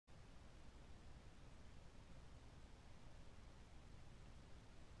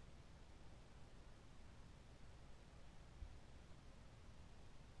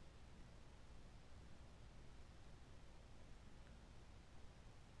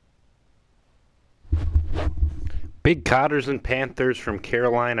Big Cotters and Panthers from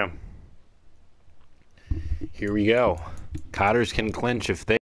Carolina. Here we go. Cotters can clinch if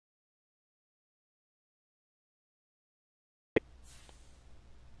they...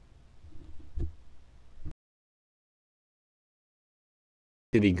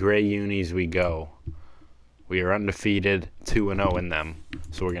 To the Gray Unis we go. We are undefeated, 2-0 in them.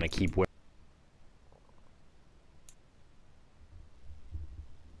 So we're going to keep winning.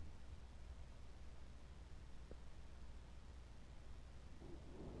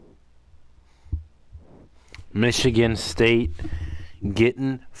 Michigan State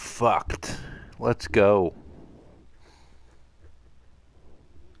getting fucked. Let's go.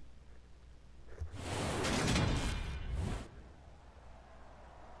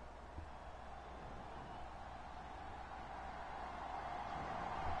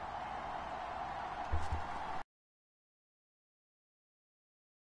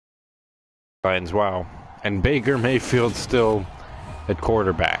 Wow. And Baker Mayfield still at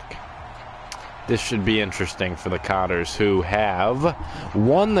quarterback. This should be interesting for the Cotters, who have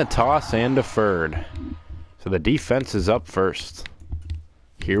won the toss and deferred. So the defense is up first.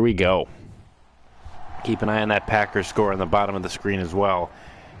 Here we go. Keep an eye on that Packers score on the bottom of the screen as well.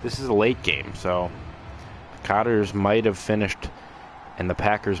 This is a late game, so the Cotters might have finished and the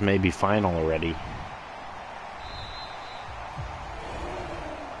Packers may be final already.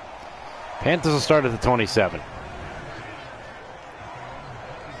 Panthers will start at the 27.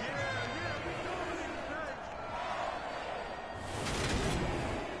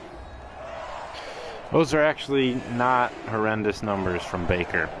 Those are actually not horrendous numbers from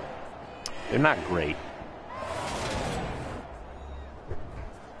Baker. They're not great.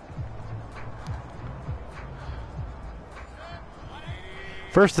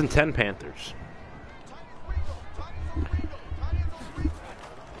 First and 10 Panthers.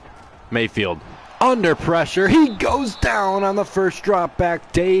 Mayfield under pressure. He goes down on the first drop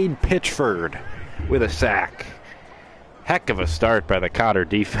back. Dade Pitchford with a sack. Heck of a start by the Cotter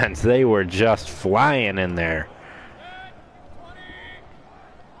defense. They were just flying in there.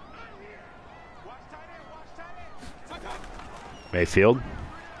 Mayfield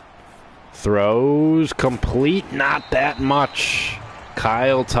throws complete, not that much.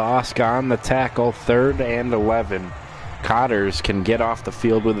 Kyle Tosk on the tackle, 3rd and 11. Cotters can get off the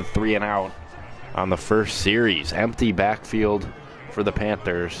field with a 3-and-out on the first series. Empty backfield for the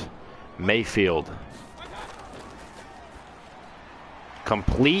Panthers. Mayfield.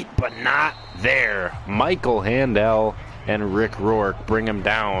 Complete, but not there. Michael Handel and Rick Rourke bring him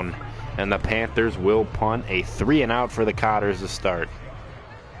down, and the Panthers will punt. A 3-and-out for the Cotters to start.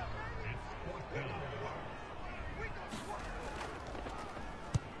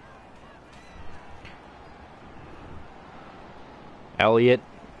 Elliott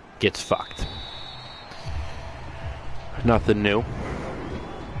gets fucked. Nothing new.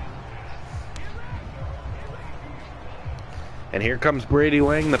 And here comes Brady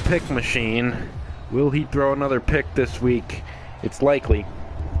Lang, the pick machine. Will he throw another pick this week? It's likely.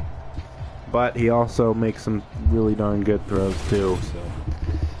 But he also makes some really darn good throws too. So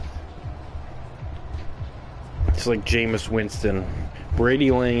it's like Jameis Winston.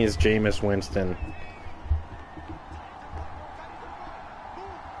 Brady Lang is Jameis Winston.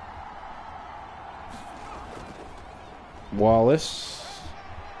 Wallace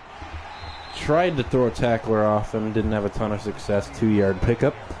tried to throw a tackler off him, didn't have a ton of success. 2-yard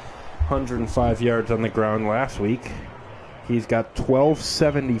pickup, 105 yards on the ground last week. He's got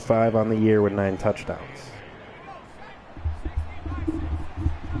 1275 on the year with 9 touchdowns.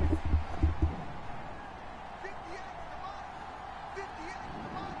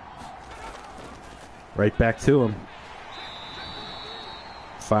 Right back to him.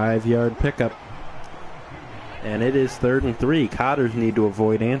 5-yard pickup. And it is 3rd and 3. Cotters need to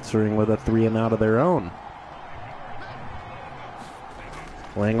avoid answering with a 3-and-out of their own.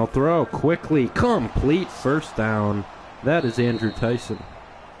 Lang will throw quickly. Complete first down. That is Andrew Tyson.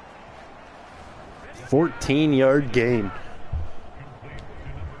 14-yard gain.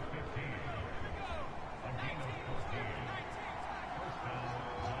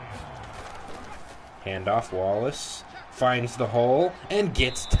 Handoff. Wallace finds the hole and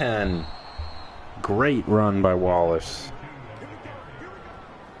gets 10. Great run by Wallace.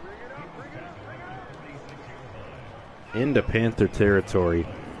 Into Panther territory.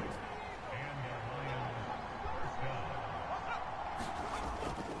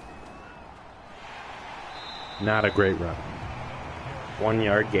 Not a great run.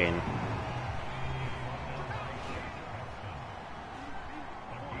 1-yard gain.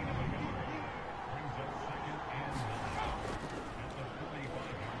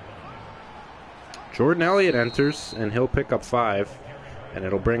 Jordan Elliott enters, and he'll pick up 5, and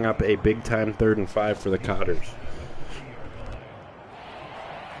it'll bring up a big-time 3rd and 5 for the Cotters.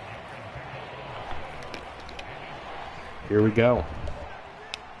 Here we go.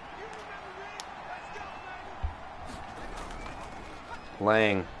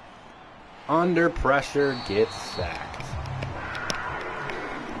 Lang, under pressure, gets sacked.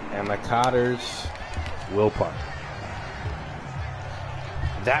 And the Cotters will punt.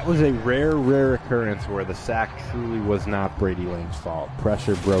 That was a rare occurrence where the sack truly was not Brady Lang's fault.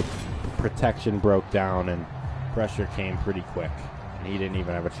 Protection broke down, and pressure came pretty quick. And he didn't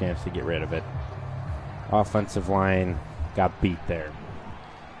even have a chance to get rid of it. Offensive line got beat there.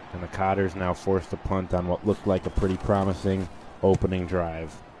 And the Cotters now forced to punt on what looked like a pretty promising opening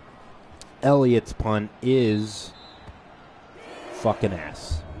drive. Elliott's punt is fucking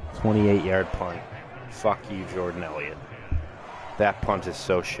ass. 28-yard punt. Fuck you, Jordan Elliott. That punt is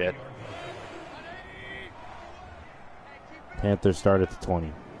so shit. Panthers start at the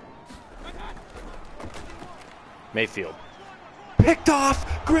 20. Mayfield. Picked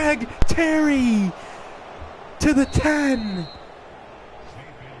off Greg Terry to the 10.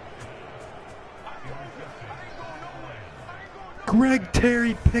 Greg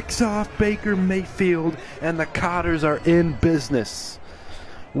Terry picks off Baker Mayfield, and the Cotters are in business.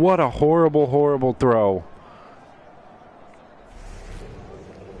 What a horrible throw.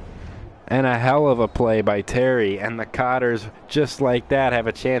 And a hell of a play by Terry, and the Cotters, just like that, have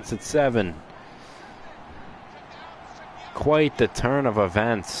a chance at 7. Quite the turn of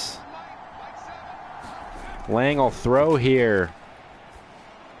events. Lang will throw here.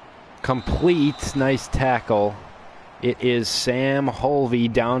 Complete. Nice tackle. It is Sam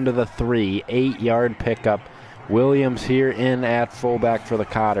Holvey down to the 3. 8-yard pickup. Williams here in at fullback for the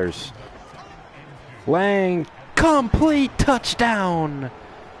Cotters. Lang, complete touchdown.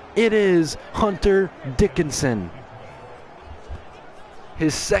 It is Hunter Dickinson.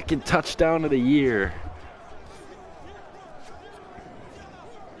 His 2nd touchdown of the year.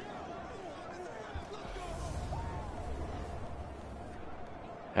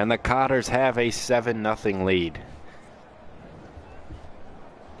 And the Cotters have a 7-0 lead.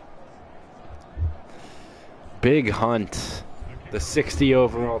 Big Hunt, the 60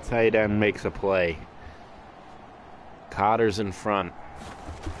 overall tight end, makes a play. Cotters in front.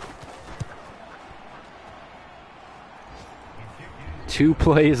 Two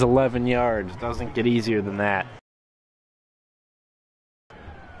plays, 11 yards. Doesn't get easier than that.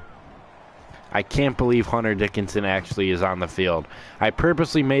 I can't believe Hunter Dickinson actually is on the field. I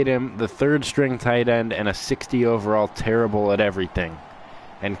purposely made him the 3rd-string tight end and a 60 overall, terrible at everything.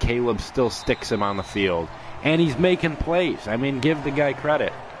 And Caleb still sticks him on the field. And he's making plays. I mean, give the guy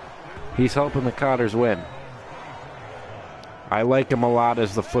credit. He's helping the Cotters win. I like him a lot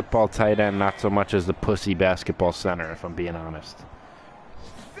as the football tight end, not so much as the pussy basketball center, if I'm being honest.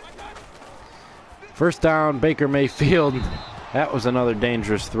 First down, Baker Mayfield. That was another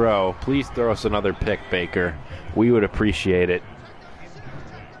dangerous throw. Please throw us another pick, Baker. We would appreciate it.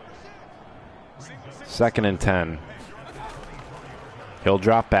 2nd and 10. He'll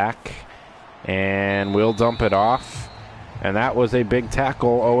drop back, and we'll dump it off. And that was a big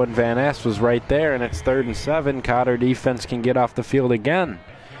tackle. Owen Van Ness was right there, and it's 3rd and 7. Cotter defense can get off the field again.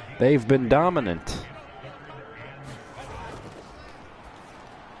 They've been dominant.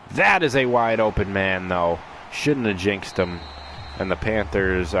 That is a wide open man, though. Shouldn't have jinxed him. And the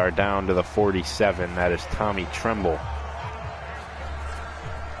Panthers are down to the 47. That is Tommy Tremble.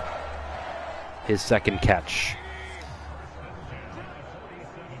 His 2nd catch.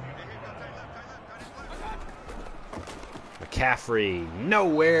 McCaffrey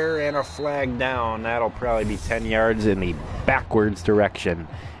nowhere, and a flag down. That'll probably be 10 yards in the backwards direction.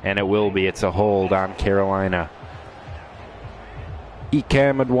 And it will be. It's a hold on Carolina.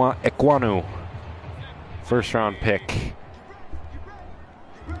 Ikem Ekwonu. 1st-round pick.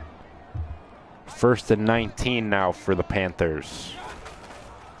 1st and 19 now for the Panthers.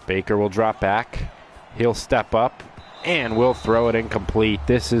 Baker will drop back. He'll step up, and will throw it incomplete.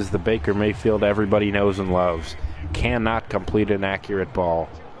 This is the Baker Mayfield everybody knows and loves. Cannot complete an accurate ball.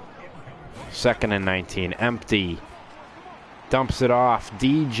 2nd and 19. Empty. Dumps it off.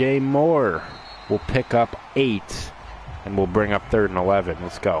 DJ Moore will pick up 8, and will bring up 3rd and 11.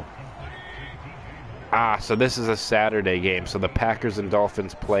 Let's go. So this is a Saturday game. So the Packers and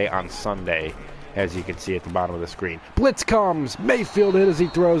Dolphins play on Sunday, as you can see at the bottom of the screen. Blitz comes. Mayfield hit as he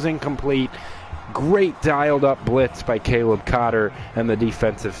throws incomplete. Great dialed-up blitz by Caleb Cotter and the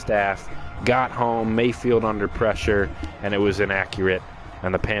defensive staff. Got home. Mayfield under pressure, and it was inaccurate,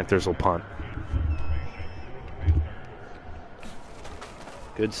 and the Panthers will punt.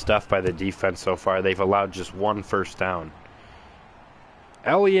 Good stuff by the defense so far. They've allowed just 1 first down.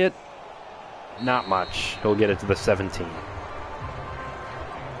 Elliott, not much. He'll get it to the 17.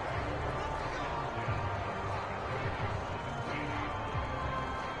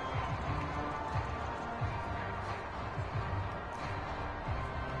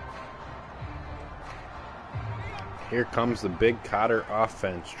 Here comes the Big Cotter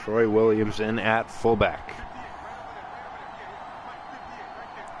offense. Troy Williams in at fullback.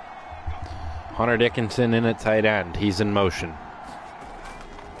 Hunter Dickinson in at tight end. He's in motion.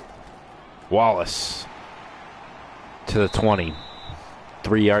 Wallace to the 20.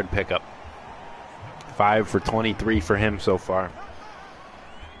 3-yard pickup. 5 for 23 for him so far.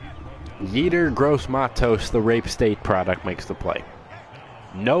 Yeter Gross Matos, the Rape State product, makes the play.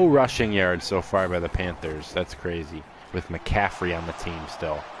 No rushing yards so far by the Panthers. That's crazy. With McCaffrey on the team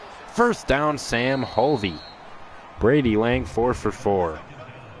still. First down, Sam Holvey. Brady Lang 4 for 4.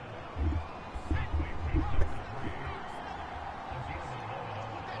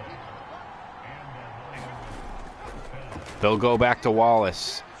 They'll go back to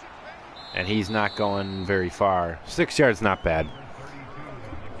Wallace. And he's not going very far. 6 yards, not bad.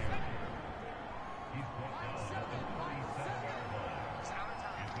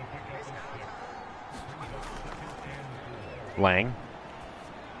 Lang.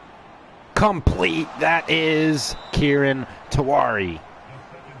 Complete. That is Kieran Tawari.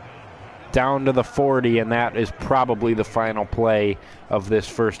 Down to the 40, and that is probably the final play of this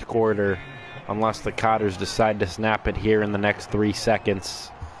first quarter, unless the Cotters decide to snap it here in the next 3 seconds.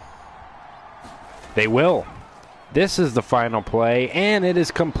 They will. This is the final play, and it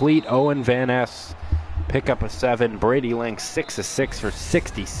is complete. Owen Van Ness pick up a 7. Brady Lang 6 of 6 for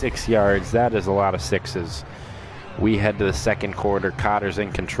 66 yards. That is a lot of 6s. We head to the second quarter. Cotters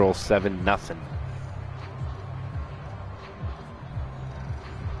in control, 7-0.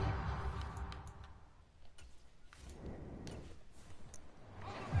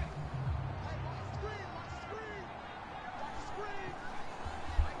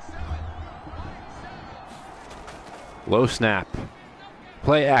 Low snap.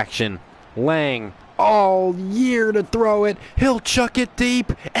 Play action. Lang all year to throw it. He'll chuck it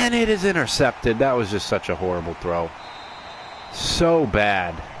deep, and it is intercepted. That was just such a horrible throw. So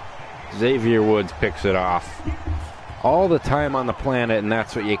bad. Xavier Woods picks it off. All the time on the planet, and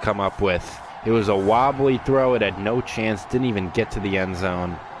that's what you come up with. It was a wobbly throw. It had no chance. Didn't even get to the end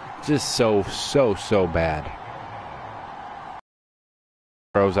zone. Just so bad.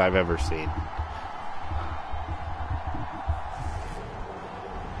 Throws I've ever seen.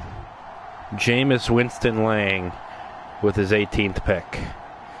 Jameis Winston Lang with his 18th pick.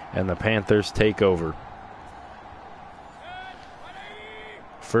 And the Panthers take over.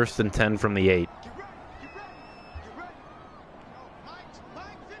 1st and 10 from the 8.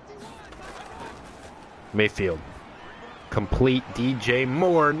 Mayfield. Complete. DJ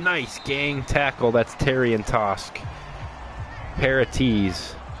Moore. Nice gang tackle. That's Terry and Tosk. Pair of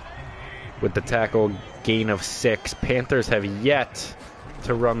T's with the tackle, gain of 6. Panthers have yet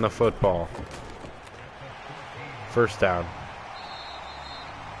to run the football. First down.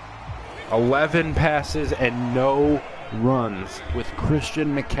 11 passes and no runs with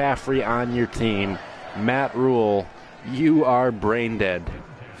Christian McCaffrey on your team. Matt Rule, you are brain dead.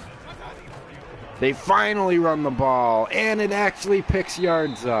 They finally run the ball, and it actually picks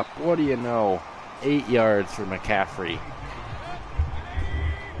yards up. What do you know? 8 yards for McCaffrey.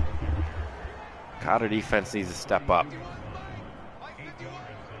 Cotter defense needs to step up.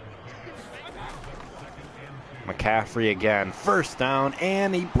 McCaffrey again. First down,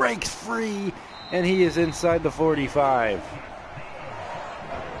 and he breaks free, and he is inside the 45.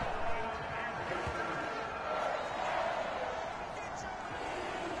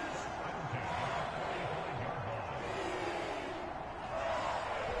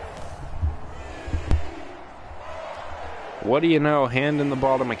 What do you know? Handing the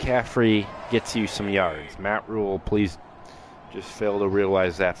ball to McCaffrey gets you some yards. Matt Rule, please just fail to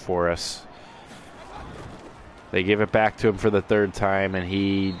realize that for us. They give it back to him for the 3rd time, and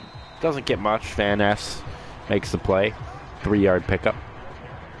he doesn't get much. Van Ness makes the play. 3-yard pickup.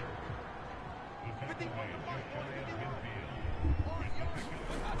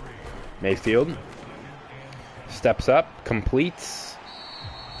 Mayfield steps up, completes.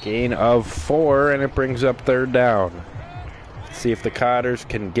 Gain of 4, and it brings up 3rd down. Let's see if the Cotters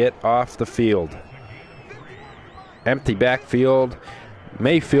can get off the field. Empty backfield.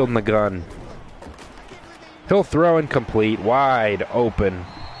 Mayfield in the gun. He'll throw and complete. Wide open.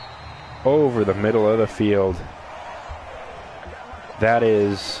 Over the middle of the field. That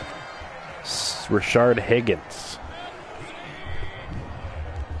is Rashard Higgins.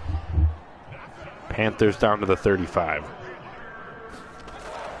 Panthers down to the 35.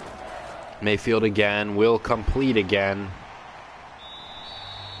 Mayfield again, will complete again.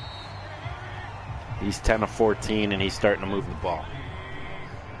 He's 10 of 14, and he's starting to move the ball.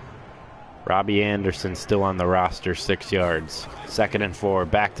 Robbie Anderson still on the roster, 6 yards. 2nd and 4,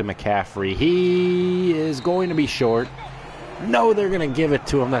 back to McCaffrey. He is going to be short. No, they're going to give it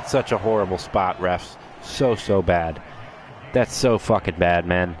to him. That's such a horrible spot, refs. So bad. That's so fucking bad,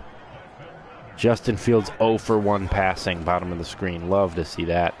 man. Justin Fields 0 for 1 passing, bottom of the screen. Love to see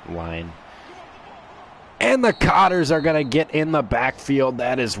that line. And the Cotters are going to get in the backfield.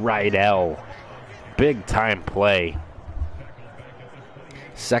 That is Rydell. Big time play.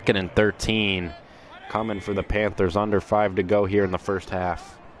 2nd and 13. Coming for the Panthers. Under 5 to go here in the first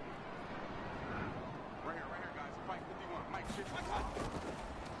half.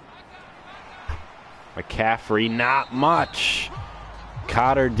 McCaffrey, not much.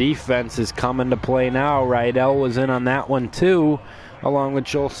 Cotter defense is coming to play now. Rydell was in on that one too, along with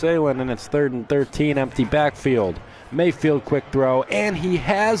Joel Salen, and it's 3rd and 13, empty backfield. Mayfield quick throw, and he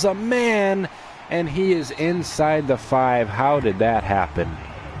has a man, and he is inside the 5. How did that happen?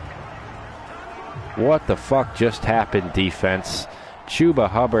 What the fuck just happened, defense? Chuba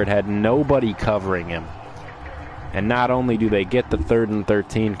Hubbard had nobody covering him. And not only do they get the 3rd and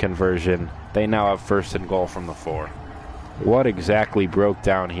 13 conversion, they now have 1st and goal from the 4. What exactly broke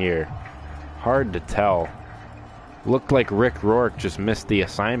down here? Hard to tell. Looked like Rick Rourke just missed the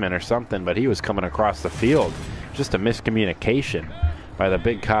assignment or something, but he was coming across the field. Just a miscommunication by the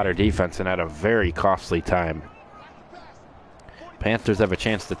Big Cotter defense, and at a very costly time. Panthers have a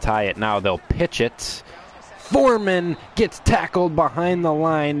chance to tie it now. They'll pitch it. Foreman gets tackled behind the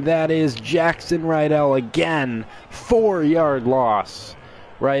line. That is Jackson Rydell again. 4-yard loss.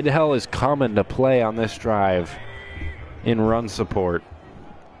 Rydell is coming to play on this drive in run support.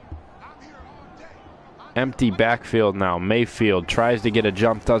 Empty backfield now. Mayfield tries to get a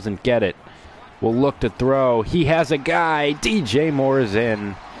jump, doesn't get it. Will look to throw. He has a guy. DJ Moore is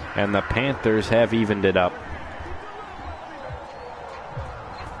in, and the Panthers have evened it up.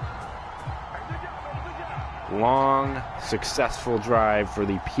 Long, successful drive for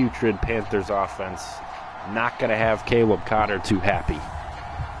the putrid Panthers offense. Not going to have Caleb Cotter too happy.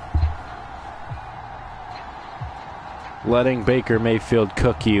 Letting Baker Mayfield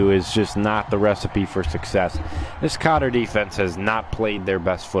cook you is just not the recipe for success. This Cotter defense has not played their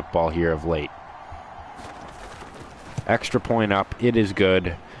best football here of late. Extra point up. It is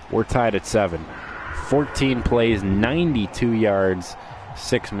good. We're tied at 7. 14 plays, 92 yards,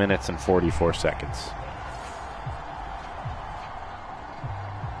 6 minutes and 44 seconds.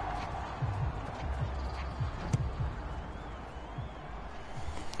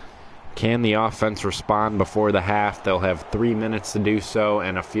 Can the offense respond before the half? They'll have 3 minutes to do so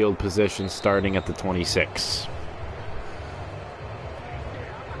and a field position starting at the 26.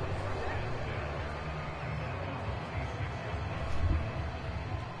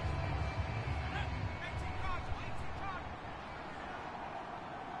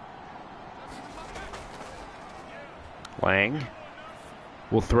 Lang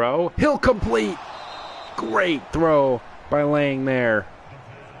will throw. He'll complete. Great throw by Lang there.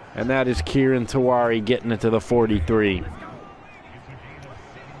 And that is Kieran Tawari getting it to the 43.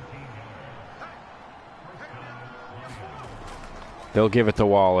 They'll give it to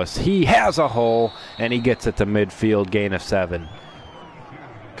Wallace. He has a hole, and he gets it to midfield, gain of 7.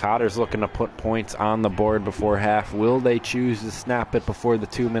 Cotter's looking to put points on the board before half. Will they choose to snap it before the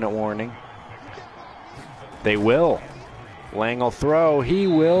 2-minute warning? They will. Lang will throw. He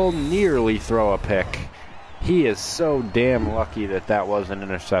will nearly throw a pick. He is so damn lucky that that wasn't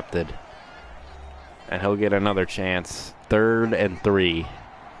intercepted. And he'll get another chance. 3rd and 3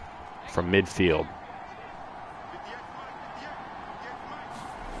 from midfield.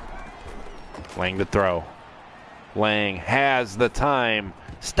 Lang to throw. Lang has the time.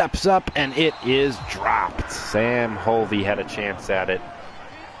 Steps up, and it is dropped. Sam Holvey had a chance at it.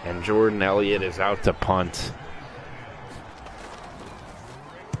 And Jordan Elliott is out to punt.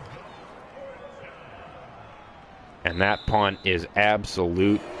 And that punt is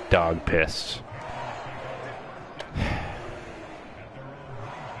absolute dog piss.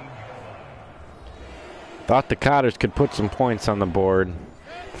 Thought the Cotters could put some points on the board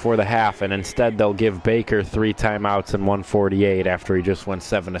before the half, and instead they'll give Baker 3 timeouts and 148 after he just went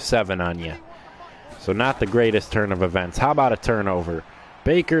 7-7 on you. So not the greatest turn of events. How about a turnover?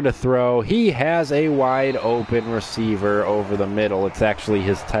 Baker to throw. He has a wide open receiver over the middle. It's actually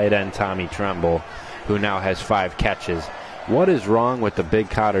his tight end, Tommy Tremble, who now has 5 catches. What is wrong with the Big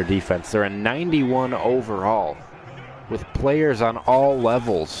Cotter defense? They're a 91 overall with players on all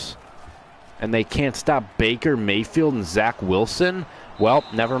levels. And they can't stop Baker Mayfield and Zach Wilson? Well,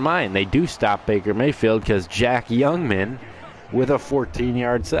 never mind. They do stop Baker Mayfield because Jack Youngman with a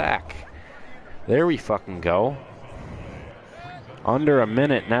 14-yard sack. There we fucking go. Under a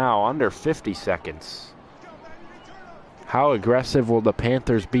minute now, under 50 seconds. How aggressive will the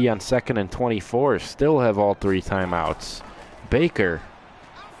Panthers be on 2nd and 24? Still have all 3 timeouts. Baker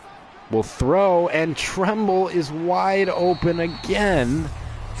will throw, and Tremble is wide open again.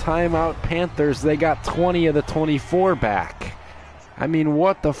 Timeout Panthers. They got 20 of the 24 back. I mean,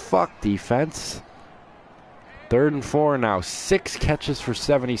 what the fuck, defense? 3rd and 4 now. 6 catches for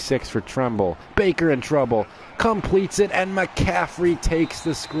 76 for Tremble. Baker in trouble. Completes it, and McCaffrey takes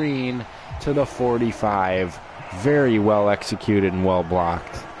the screen to the 45. Very well executed and well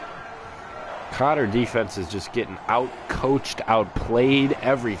blocked. Cotter defense is just getting out-coached, outplayed,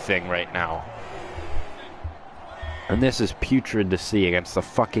 everything right now. And this is putrid to see against the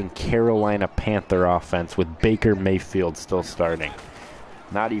fucking Carolina Panther offense with Baker Mayfield still starting.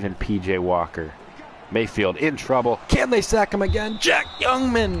 Not even P.J. Walker. Mayfield in trouble. Can they sack him again? Jack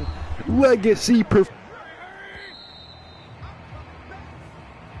Youngman, legacy performance.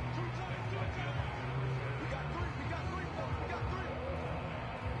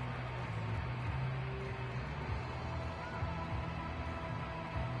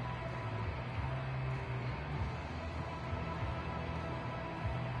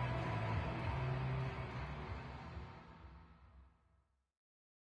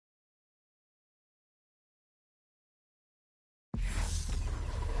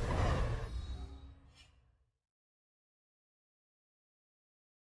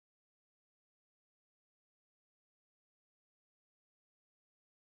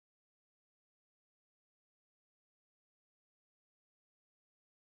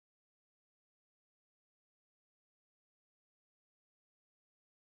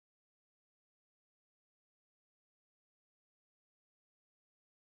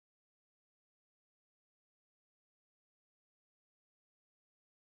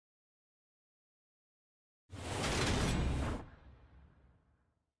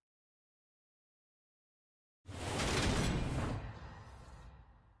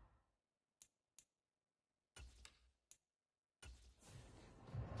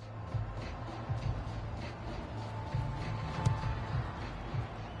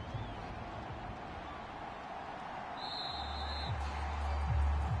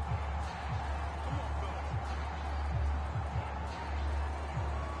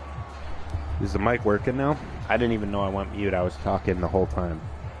 Is the mic working now? I didn't even know I went mute. I was talking the whole time.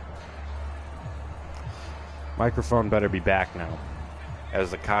 Microphone better be back now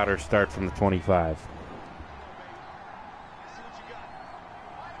as the Cotters start from the 25.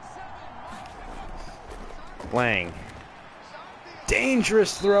 Lang.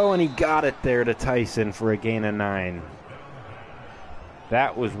 Dangerous throw, and he got it there to Tyson for a gain of 9.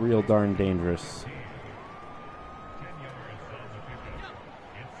 That was real darn dangerous.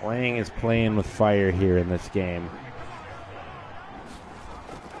 Lang is playing with fire here in this game.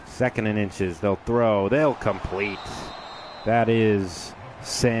 2nd and inches. They'll throw. They'll complete. That is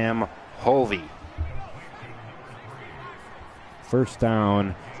Sam Holvey. 1st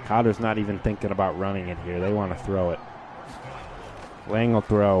down. Cotter's not even thinking about running it here. They want to throw it. Lang will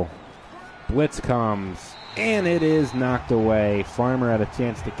throw. Blitz comes, and it is knocked away. Farmer had a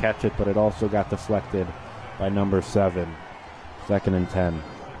chance to catch it, but it also got deflected by number 7. 2nd and 10.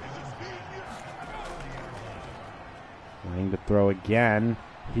 Lang to throw again.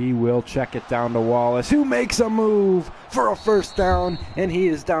 He will check it down to Wallace, who makes a move for a 1st down, and he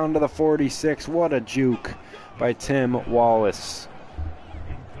is down to the 46. What a juke by Tim Wallace.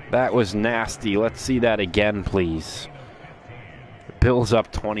 That was nasty. Let's see that again, please. The Bills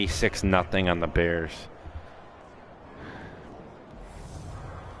up 26-0 on the Bears.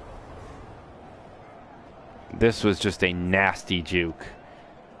 This was just a nasty juke.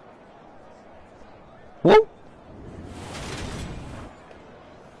 Whoa!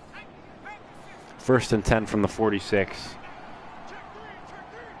 1st and 10 from the 46.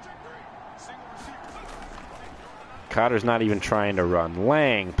 Cotter's not even trying to run.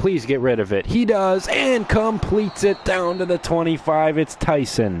 Lang, please get rid of it. He does, and completes it down to the 25. It's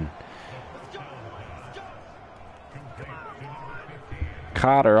Tyson.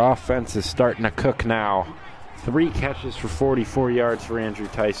 Cotter offense is starting to cook now. 3 catches for 44 yards for Andrew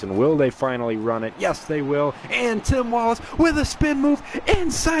Tyson. Will they finally run it? Yes, they will. And Tim Wallace with a spin move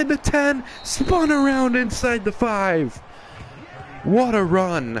inside the 10. Spun around inside the 5. What a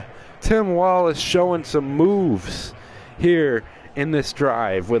run. Tim Wallace showing some moves here in this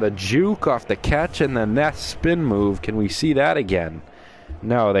drive with a juke off the catch and then that spin move. Can we see that again?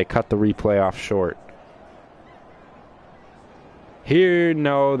 No, they cut the replay off short. Here,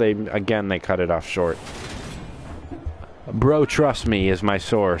 no, they cut it off short. Bro, trust me is my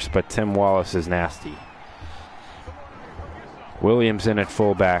source, but Tim Wallace is nasty. Williams in at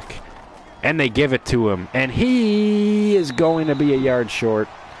fullback. And they give it to him. And he is going to be a yard short.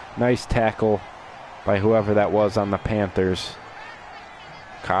 Nice tackle by whoever that was on the Panthers.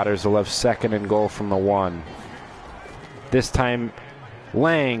 Cotters will have 2nd and goal from the 1. This time,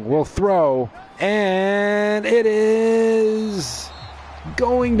 Lang will throw. And it is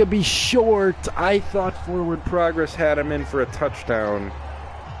going to be short. I thought Forward Progress had him in for a touchdown.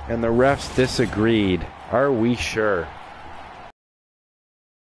 And the refs disagreed. Are we sure?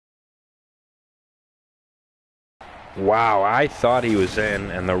 Wow, I thought he was in,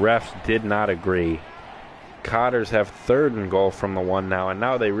 and the refs did not agree. Cotters have 3rd and goal from the 1 now, and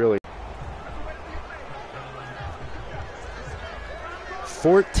now they really...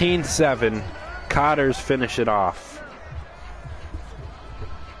 14-7, Cotters finish it off.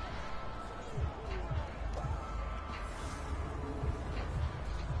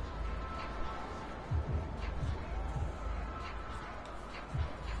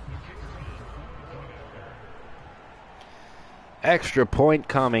 Extra point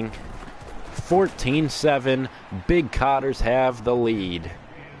coming. 14-7. Big Cotters have the lead.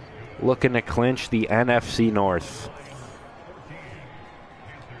 Looking to clinch the NFC North.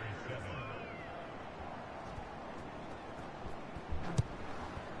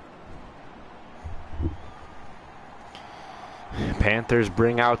 Panthers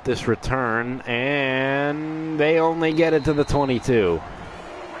bring out this return, and they only get it to the 22.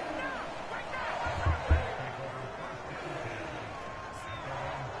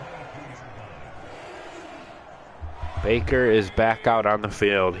 Baker is back out on the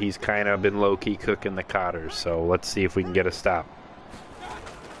field. He's kind of been low-key cooking the Cotters, so let's see if we can get a stop.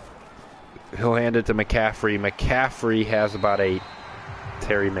 He'll hand it to McCaffrey. McCaffrey has about 8.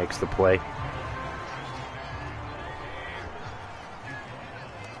 Terry makes the play.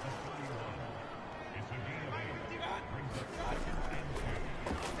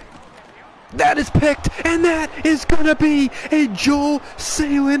 That is picked, and that is going to be a Joel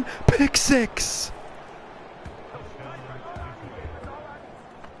Salin pick 6.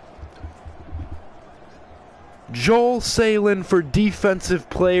 Joel Salin for Defensive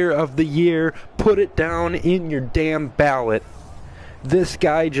Player of the Year. Put it down in your damn ballot. This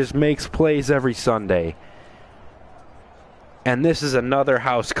guy just makes plays every Sunday. And this is another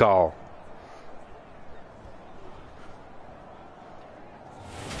house call.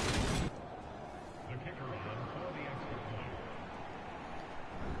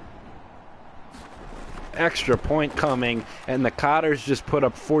 Extra point coming, and the Cotters just put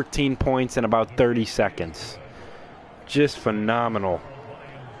up 14 points in about 30 seconds. Just phenomenal.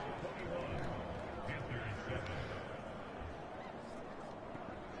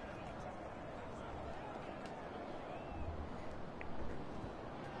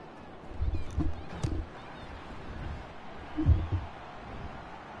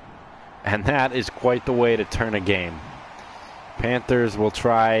 And that is quite the way to turn a game. Panthers will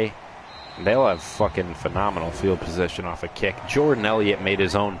try. They'll have fucking phenomenal field position off a kick. Jordan Elliott made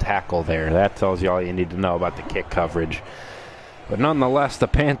his own tackle there. That tells you all you need to know about the kick coverage. But nonetheless, the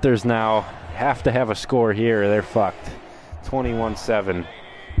Panthers now have to have a score here. They're fucked. 21-7.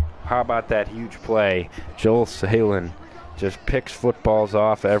 How about that huge play? Joel Salin just picks footballs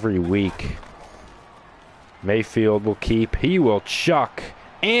off every week. Mayfield will keep. He will chuck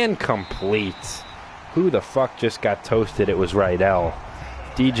and complete. Who the fuck just got toasted? It was Rydell.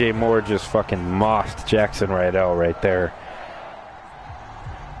 DJ Moore just fucking mossed Jackson Rydell right there.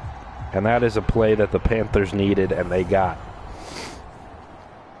 And that is a play that the Panthers needed, and they got.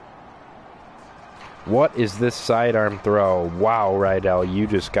 What is this sidearm throw? Wow, Rydell, you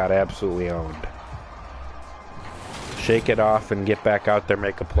just got absolutely owned. Shake it off and get back out there,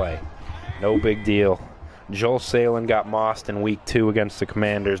 make a play. No big deal. Joel Salin got mossed in week 2 against the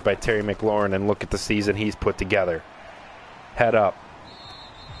Commanders by Terry McLaurin, and look at the season he's put together. Head up.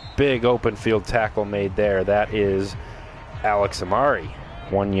 Big open field tackle made there. That is Alex Amari.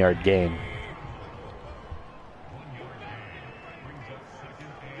 1-yard gain.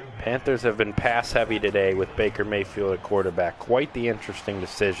 Panthers have been pass heavy today with Baker Mayfield at quarterback. Quite the interesting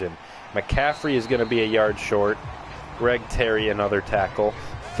decision. McCaffrey is going to be a yard short. Greg Terry another tackle.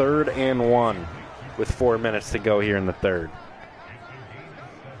 3rd and 1 with 4 minutes to go here in the 3rd.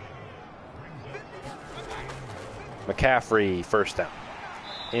 McCaffrey first down.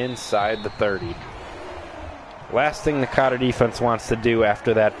 Inside the 30. Last thing the Cotter defense wants to do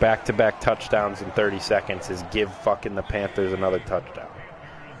after that back-to-back touchdowns in 30 seconds is give fucking the Panthers another touchdown.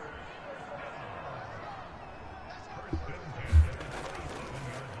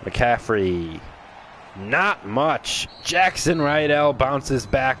 McCaffrey. Not much. Jackson Rydell bounces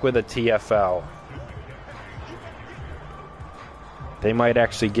back with a TFL. They might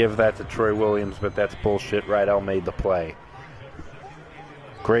actually give that to Troy Williams, but that's bullshit. Rydell made the play.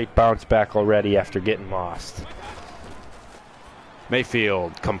 Great bounce back already after getting lost.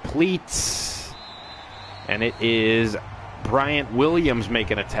 Mayfield completes. And it is Bryant Williams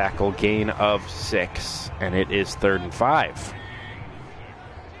making a tackle, gain of 6. And it is 3rd and 5.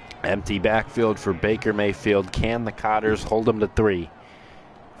 Empty backfield for Baker Mayfield. Can the Cotters hold him to 3?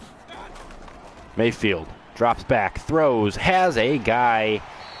 Mayfield drops back, throws, has a guy,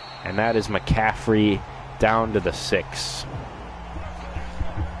 and that is McCaffrey down to the 6.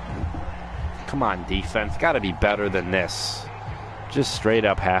 Come on, defense. Got to be better than this. Just straight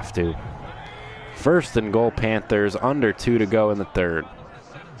up have to. 1st and goal, Panthers. Under 2 to go in the 3rd.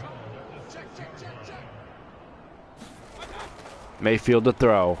 Mayfield to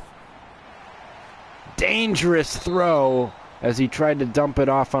throw. Dangerous throw as he tried to dump it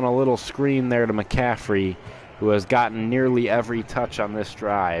off on a little screen there to McCaffrey, who has gotten nearly every touch on this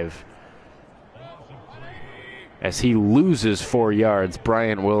drive. As he loses 4 yards,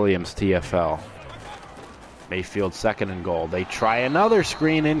 Bryant Williams TFL. Mayfield 2nd and goal. They try another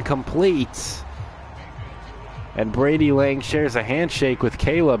screen, incomplete. And Brady Lang shares a handshake with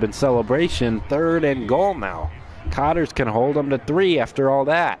Caleb in celebration. 3rd and goal now. Cotters can hold them to 3 after all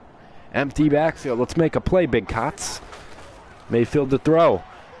that. Empty backfield. Let's make a play, Big Cots. Mayfield to throw.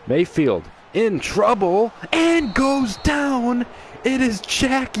 Mayfield in trouble and goes down. It is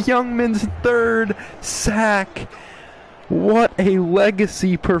Jack Youngman's 3rd sack. What a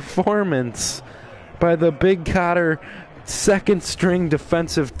legacy performance by the Big Cotter 2nd string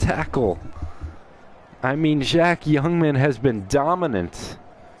defensive tackle. I mean, Jack Youngman has been dominant.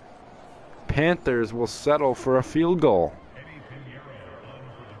 Panthers will settle for a field goal.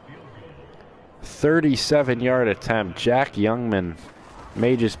 37-yard attempt. Jack Youngman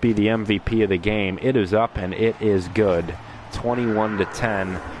may just be the MVP of the game. It is up and it is good.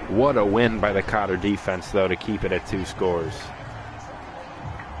 21-10. What a win by the Cotter defense, though, to keep it at 2 scores.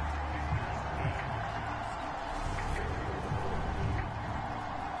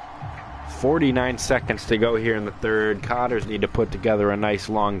 .49 seconds to go here in the 3rd. Cotters need to put together a nice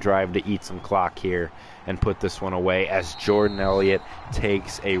long drive to eat some clock here and put this one away as Jordan Elliott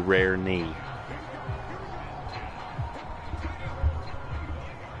takes a rare knee.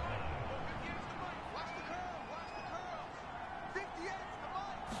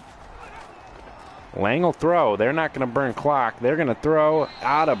 Lang will throw. They're not going to burn clock. They're going to throw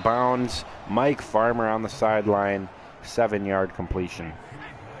out of bounds. Mike Farmer on the sideline. 7-yard completion.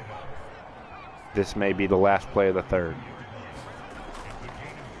 This may be the last play of the 3rd.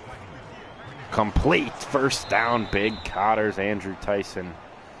 Complete. 1st down. Big Cotters. Andrew Tyson.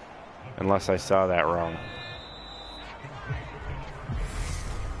 Unless I saw that wrong.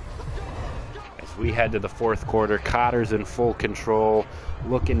 As we head to the 4th quarter, Cotters in full control,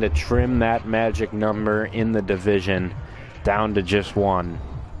 looking to trim that magic number in the division down to just 1.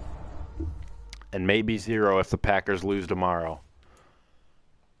 And maybe 0 if the Packers lose tomorrow.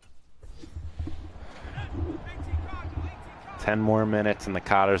 Ten more minutes and the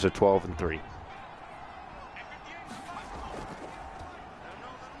Cotters are 12-3.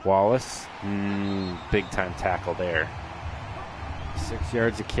 Wallace, big time tackle there. 6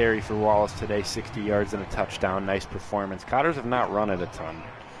 yards of carry for Wallace today, 60 yards and a touchdown. Nice performance. Cotters have not run it a ton.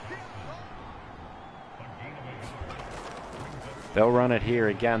 They'll run it here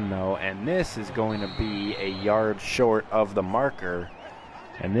again, though, and this is going to be a yard short of the marker,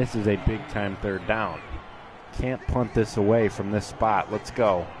 and this is a big time 3rd down. Can't punt this away from this spot. Let's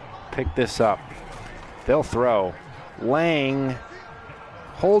go. Pick this up. They'll throw. Lang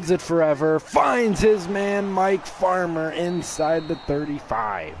holds it forever. Finds his man, Mike Farmer, inside the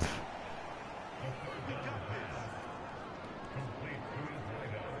 35.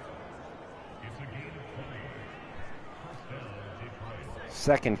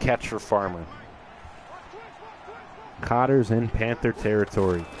 Second catch for Farmer. Cotters in Panther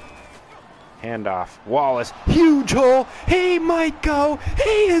territory. Handoff. Wallace. Huge hole. He might go.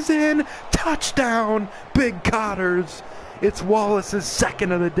 He is in. Touchdown. Big Cotters. It's Wallace's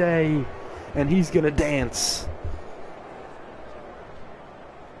 2nd of the day. And he's going to dance.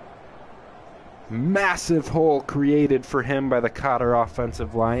 Massive hole created for him by the Cotter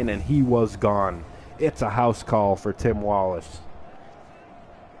offensive line, and he was gone. It's a house call for Tim Wallace.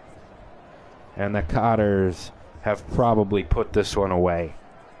 And the Cotters have probably put this one away.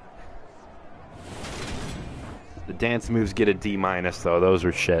 The dance moves get a D-, though. Those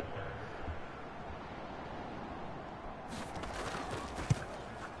are shit.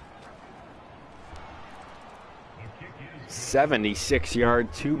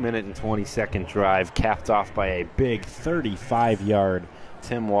 76-yard, 2-minute and 20-second drive, capped off by a big 35-yard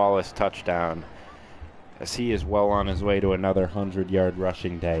Tim Wallace touchdown, as he is well on his way to another 100-yard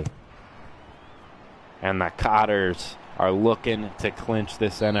rushing day. And the Cotters are looking to clinch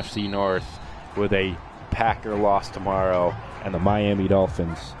this NFC North with a Packer loss tomorrow, and the Miami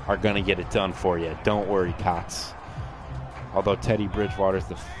Dolphins are going to get it done for you. Don't worry, Cots. Although Teddy Bridgewater's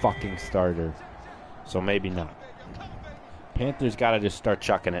the fucking starter, so maybe not. Panthers got to just start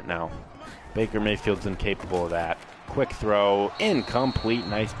chucking it now. Baker Mayfield's incapable of that. Quick throw, incomplete.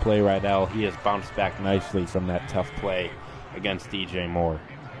 Nice play, Rydell. He has bounced back nicely from that tough play against DJ Moore.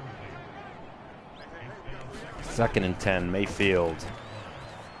 2nd and 10, Mayfield.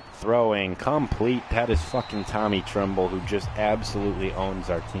 Throwing, complete. That is fucking Tommy Tremble, who just absolutely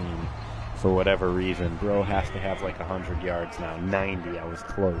owns our team for whatever reason. Bro has to have like 100 yards now. 90, I was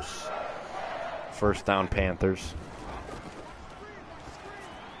close. 1st down, Panthers.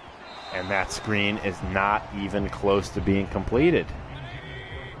 And that screen is not even close to being completed.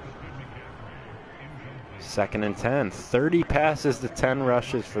 2nd and 10. 30 passes to 10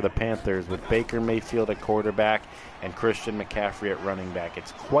 rushes for the Panthers with Baker Mayfield at quarterback and Christian McCaffrey at running back.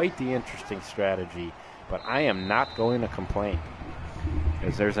 It's quite the interesting strategy, but I am not going to complain,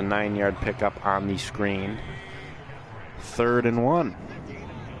 as there's a 9-yard pickup on the screen. 3rd and 1.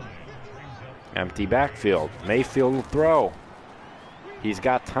 Empty backfield. Mayfield will throw. He's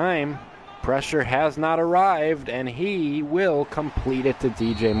got time. Pressure has not arrived, and he will complete it to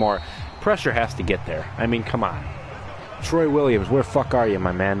DJ Moore. Pressure has to get there. I mean, come on. Troy Williams, where the fuck are you,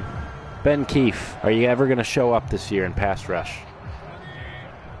 my man? Ben Keefe, are you ever going to show up this year in pass rush?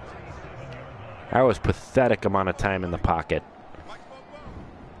 That was pathetic amount of time in the pocket.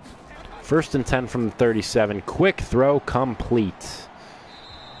 1st and 10 from the 37. Quick throw, complete.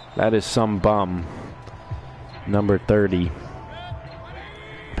 That is some bum. Number 30.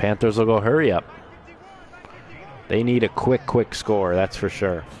 Panthers will go hurry up. They need a quick score, that's for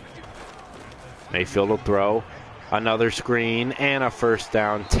sure. Mayfield will throw. Another screen and a 1st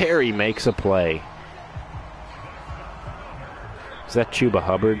down. Terry makes a play. Is that Chuba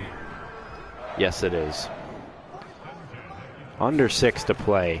Hubbard? Yes, it is. Under 6 to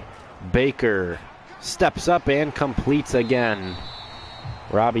play. Baker steps up and completes again.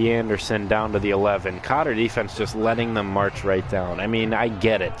 Robbie Anderson down to the 11. Cotter defense just letting them march right down. I mean, I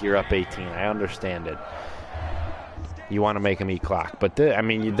get it. You're up 18. I understand it. You want to make them eat clock. But, I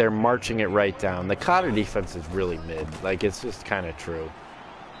mean, they're marching it right down. The Cotter defense is really mid. Like, it's just kind of true.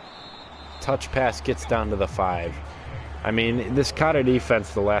 Touch pass gets down to the 5. I mean, this Cotter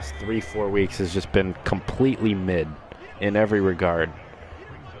defense the last 3-4 weeks has just been completely mid in every regard.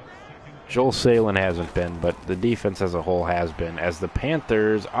 Joel Salin hasn't been, but the defense as a whole has been, as the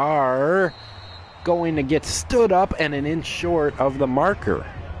Panthers are going to get stood up and an inch short of the marker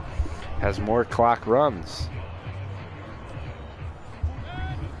as more clock runs.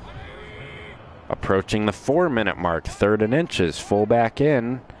 Approaching the 4-minute mark, 3rd and inches, fullback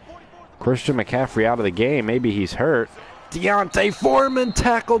in. Christian McCaffrey out of the game, maybe he's hurt. Deontay Foreman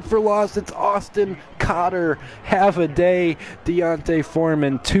tackled for loss. It's Austin Cotter. Have a day. Deontay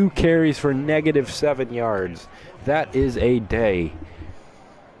Foreman, 2 carries for -7 yards. That is a day.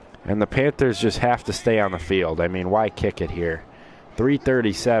 And the Panthers just have to stay on the field. I mean, why kick it here?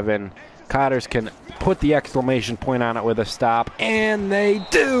 3:37. Cotters can put the exclamation point on it with a stop, and they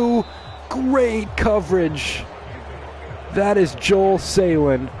do. Great coverage. That is Joel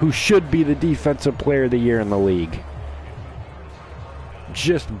Salin, who should be the Defensive Player of the Year in the league.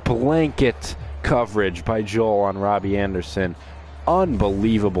 Just blanket coverage by Joel on Robbie Anderson.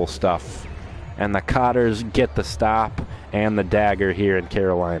 Unbelievable stuff. And the Cotters get the stop and the dagger here in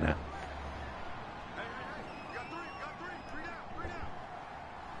Carolina.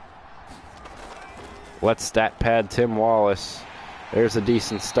 Let's stat pad Tim Wallace. There's a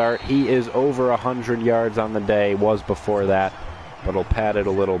decent start. He is over 100 yards on the day. Was before that, but he'll pad it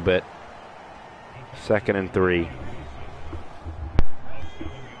a little bit. 2nd and 3.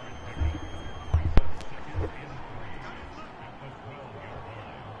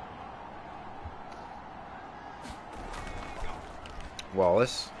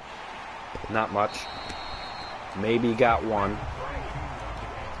 Wallace, not much. Maybe got one.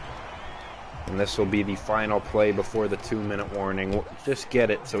 And this will be the final play before the 2-minute warning. We'll just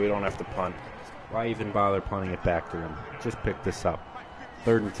get it so we don't have to punt. Why even bother punting it back to him? Just pick this up.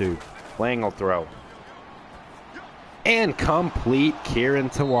 3rd and 2. Lang will throw. And complete. Kieran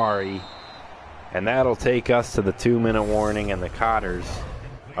Tawari. And that'll take us to the 2-minute warning, and the Cotters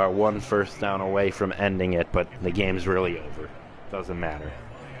are 1 first down away from ending it, but the game's really over. Doesn't matter.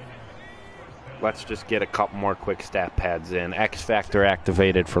 Let's just get a couple more quick stat pads in. X Factor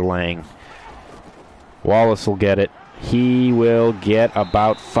activated for Lang. Wallace will get it. He will get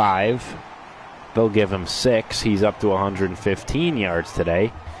about 5. They'll give him 6. He's up to 115 yards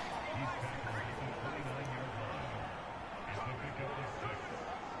today.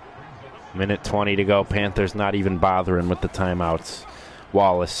 Minute 20 to go. Panthers not even bothering with the timeouts.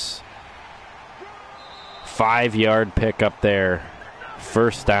 Wallace. 5-yard pick up there.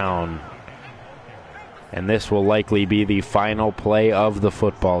 First down. And this will likely be the final play of the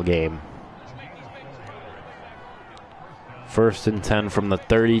football game. 1st and 10 from the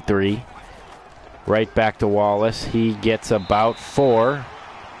 33. Right back to Wallace. He gets about 4.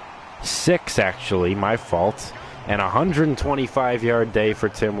 6, actually. My fault. And a 125-yard day for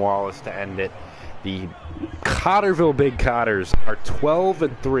Tim Wallace to end it. The Cotterville Big Cotters are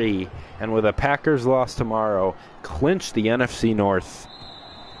 12-3, and with a Packers loss tomorrow, clinch the NFC North.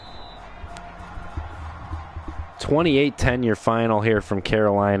 28-10 your final here from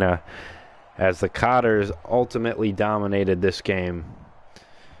Carolina, as the Cotters ultimately dominated this game.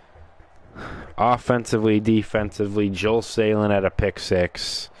 Offensively, defensively, Joel Salen had a pick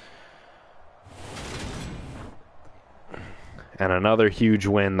 6. And another huge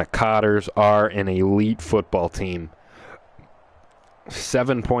win. The Cotters are an elite football team.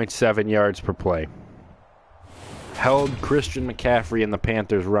 7.7 yards per play. Held Christian McCaffrey and the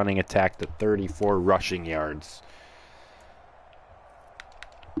Panthers running attack to 34 rushing yards.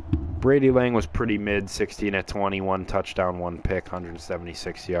 Brady Lang was pretty mid, 16 at 21, touchdown, 1 pick,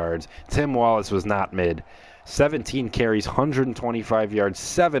 176 yards. Tim Wallace was not mid. 17 carries, 125 yards,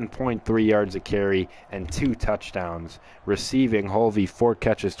 7.3 yards a carry, and 2 touchdowns. Receiving, Holvey, 4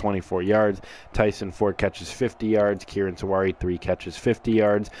 catches, 24 yards. Tyson, 4 catches, 50 yards. Kieran Tawari, 3 catches, 50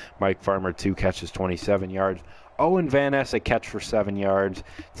 yards. Mike Farmer, 2 catches, 27 yards. Owen Van Ness, a catch for 7 yards.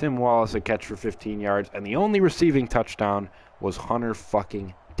 Tim Wallace, a catch for 15 yards. And the only receiving touchdown was Hunter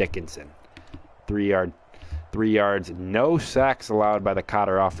fucking Dickinson. 3 yards, no sacks allowed by the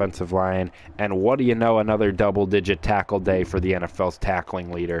Cotter offensive line. And what do you know, another double-digit tackle day for the NFL's tackling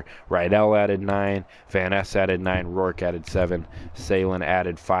leader. Rydell added 9, Van Ness added 9, Rourke added 7, Salen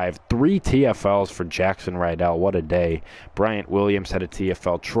added 5. 3 TFLs for Jackson Rydell. What a day. Bryant Williams had a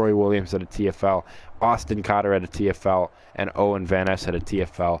TFL, Troy Williams had a TFL, Austin Cotter had a TFL, and Owen Van Ness had a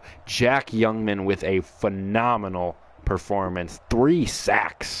TFL. Jack Youngman with a phenomenal performance. 3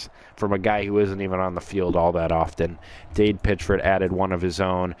 sacks from a guy who isn't even on the field all that often. Dade Pitchford added 1 of his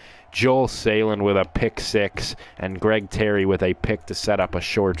own. Joel Salen with a pick 6, and Greg Terry with a pick to set up a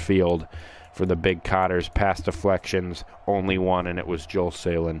short field for the Big Cotters. Pass deflections, only 1, and it was Joel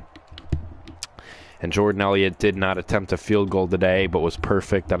Salen. And Jordan Elliott did not attempt a field goal today, but was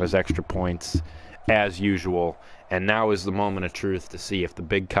perfect on his extra points, as usual. And now is the moment of truth to see if the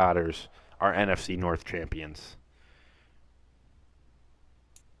Big Cotters are NFC North champions.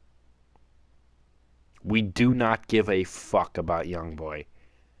 We do not give a fuck about young boy.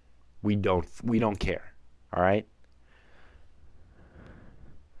 We don't care. All right?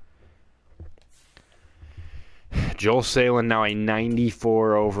 Joel Salen now a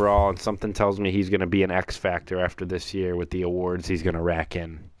 94 overall, and something tells me he's going to be an X factor after this year with the awards he's going to rack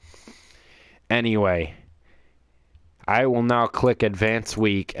in. Anyway, I will now click Advance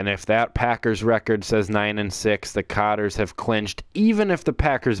Week, and if that Packers record says 9-6, the Cotters have clinched. Even if the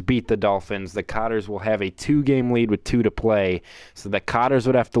Packers beat the Dolphins, the Cotters will have a 2-game lead with 2 to play. So the Cotters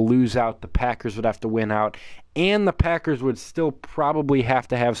would have to lose out, the Packers would have to win out, and the Packers would still probably have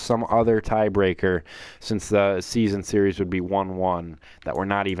to have some other tiebreaker, since the season series would be 1-1 that we're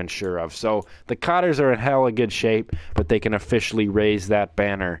not even sure of. So the Cotters are in hella good shape, but they can officially raise that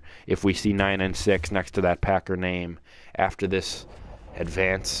banner if we see 9-6 next to that Packer name after this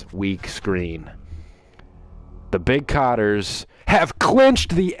Advance Week screen. The Big Cotters have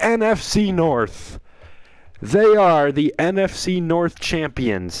clinched the NFC North. They are the NFC North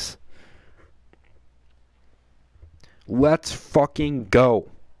champions. Let's fucking go.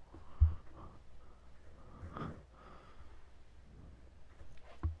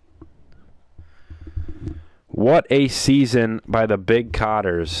 What a season by the Big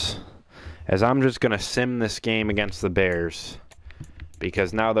Cotters. As I'm just going to sim this game against the Bears,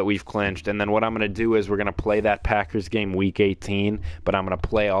 because now that we've clinched, and then what I'm going to do is we're going to play that Packers game week 18, but I'm going to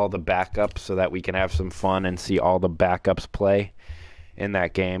play all the backups so that we can have some fun and see all the backups play in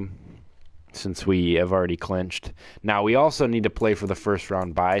that game, since we have already clinched. Now, we also need to play for the first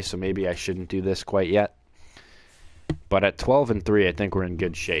round bye, so maybe I shouldn't do this quite yet. But at 12-3, I think we're in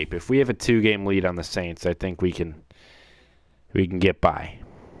good shape. If we have a 2-game lead on the Saints, I think we can get by.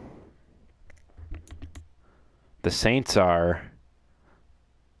 The Saints are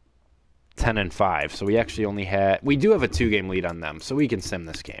 10-5. So we actually we do have a 2-game lead on them, so we can sim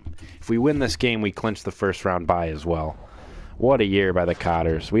this game. If we win this game, we clinch the first round bye as well. What a year by the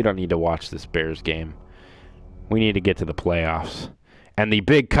Cotters. We don't need to watch this Bears game. We need to get to the playoffs. And the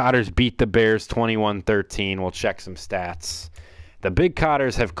Big Cotters beat the Bears 21-13. We'll check some stats. The Big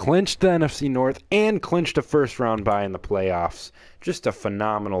Cotters have clinched the NFC North and clinched a first-round bye in the playoffs. Just a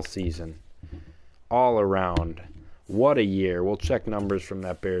phenomenal season all around. What a year. We'll check numbers from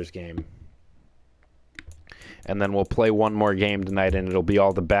that Bears game. And then we'll play one more game tonight, and it'll be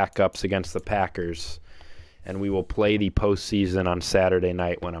all the backups against the Packers. And we will play the postseason on Saturday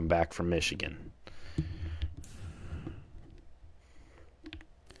night when I'm back from Michigan.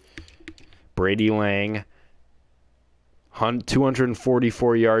 Brady Lang,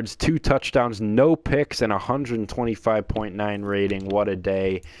 244 yards, 2 touchdowns, no picks, and 125.9 rating. What a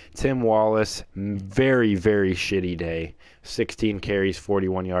day. Tim Wallace, very, very shitty day. 16 carries,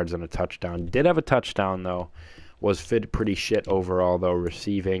 41 yards, and a touchdown. Did have a touchdown, though. Was fit pretty shit overall, though,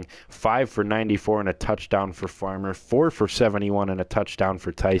 receiving. 5 for 94 and a touchdown for Farmer. 4 for 71 and a touchdown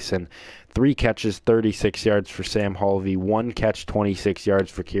for Tyson. 3 catches, 36 yards for Sam Holvey. 1 catch, 26 yards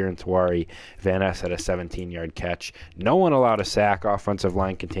for Kieran Tawari. Van Ness had a 17-yard catch. No one allowed a sack. Offensive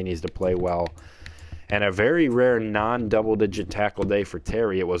line continues to play well. And a very rare non-double-digit tackle day for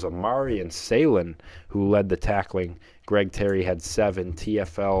Terry. It was Amari and Salen who led the tackling. Greg Terry had 7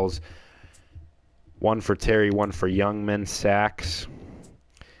 TFLs. 1 for Terry, 1 for Youngman, sacks.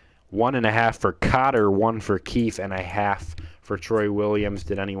 1.5 for Cotter, 1 for Keefe, and a half for Troy Williams.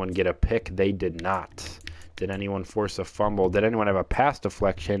 Did anyone get a pick? They did not. Did anyone force a fumble? Did anyone have a pass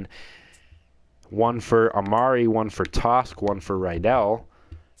deflection? 1 for Amari, 1 for Tosk, 1 for Rydell.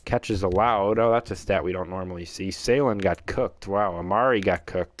 Catches allowed. Oh, that's a stat we don't normally see. Salen got cooked. Wow, Amari got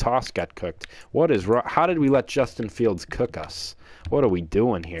cooked. Tosk got cooked. What is wrong? How did we let Justin Fields cook us? What are we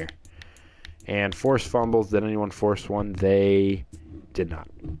doing here? And forced fumbles. Did anyone force one? They did not.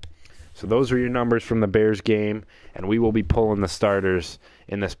 So those are your numbers from the Bears game. And we will be pulling the starters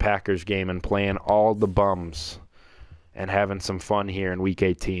in this Packers game and playing all the bums and having some fun here in Week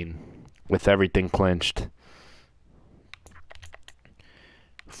 18 with everything clinched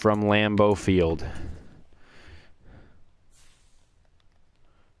from Lambeau Field.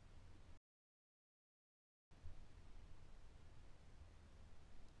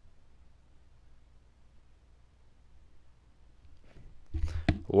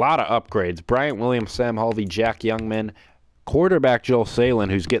 A lot of upgrades. Bryant Williams, Sam Holvey, Jack Youngman, quarterback Joel Salen,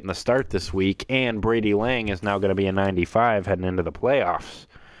 who's getting the start this week, and Brady Lang is now going to be a 95 heading into the playoffs.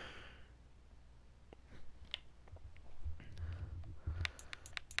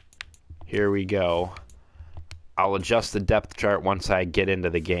 Here we go. I'll adjust the depth chart once I get into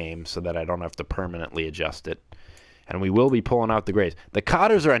the game so that I don't have to permanently adjust it. And we will be pulling out the grades. The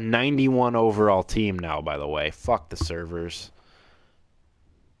Cotters are a 91 overall team now, by the way. Fuck the servers.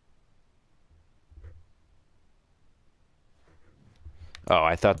 Oh,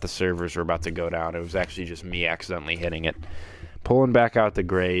 I thought the servers were about to go down. It was actually just me accidentally hitting it. Pulling back out the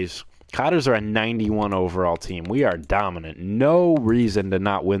grays. Cotters are a 91 overall team. We are dominant. No reason to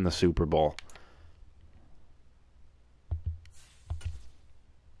not win the Super Bowl.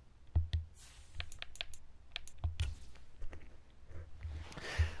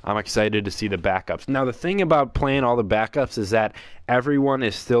 I'm excited to see the backups. Now, the thing about playing all the backups is that everyone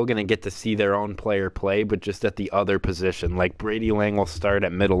is still going to get to see their own player play, but just at the other position. Like Brady Lang will start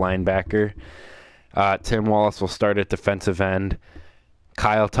at middle linebacker. Tim Wallace will start at defensive end.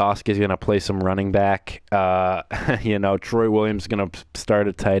 Kyle Tosk is going to play some running back. Troy Williams is going to start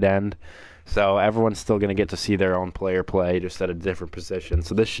at tight end. So everyone's still going to get to see their own player play, just at a different position.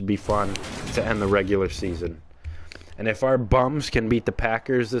 So this should be fun to end the regular season. And if our bums can beat the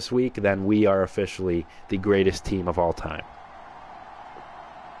Packers this week, then we are officially the greatest team of all time.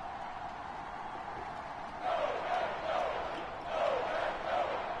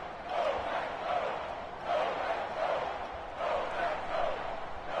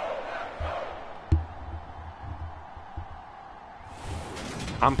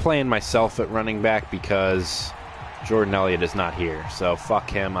 I'm playing myself at running back because Jordan Elliott is not here. So fuck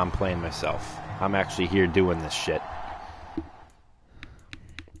him, I'm playing myself. I'm actually here doing this shit.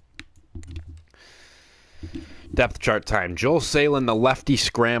 Depth chart time. Joel Salen, the lefty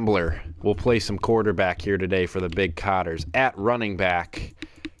scrambler, will play some quarterback here today for the Big Cotters. At running back,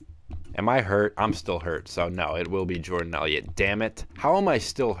 am I hurt? I'm still hurt, so no, it will be Jordan Elliott. Damn it. How am I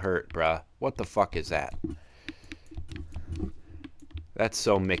still hurt, bruh? What the fuck is that? That's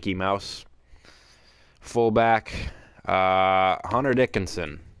so Mickey Mouse. Fullback, Hunter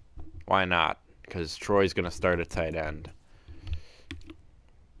Dickinson. Why not? Because Troy's going to start at tight end.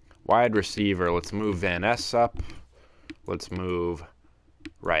 Wide receiver, let's move Van Ness up. Let's move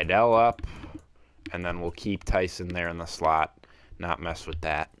Rydell up. And then we'll keep Tyson there in the slot. Not mess with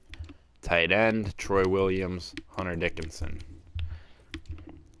that. Tight end, Troy Williams, Hunter Dickinson.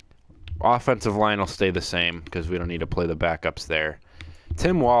 Offensive line will stay the same because we don't need to play the backups there.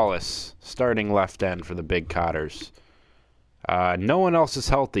 Tim Wallace, starting left end for the Big Cotters. No one else is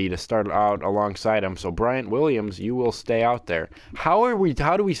healthy to start out alongside him, so Bryant Williams, you will stay out there. How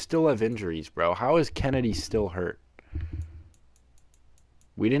do we still have injuries, bro? How is Kennedy still hurt?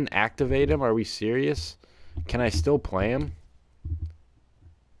 We didn't activate him? Are we serious? Can I still play him?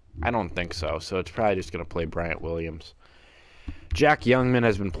 I don't think so, so it's probably just going to play Bryant Williams. Jack Youngman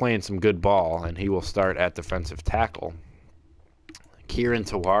has been playing some good ball, and he will start at defensive tackle. Kieran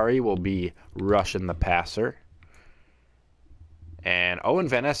Tawari will be rushing the passer. And Owen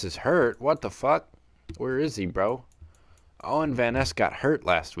Van Ness is hurt. What the fuck? Where is he, bro? Owen Van Ness got hurt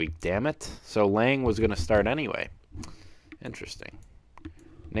last week, damn it. So Lang was going to start anyway. Interesting.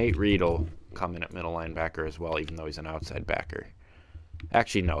 Nate Reed will come in at middle linebacker as well, even though he's an outside backer.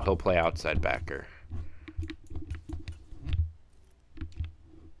 Actually, no, he'll play outside backer.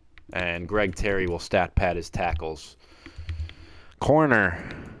 And Greg Terry will stat pad his tackles. Corner.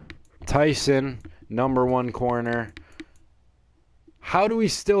 Tyson, number 1 corner. How do we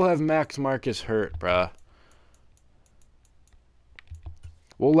still have Max Marcus hurt, bruh?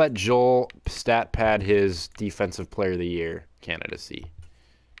 We'll let Joel stat pad his Defensive Player of the Year candidacy.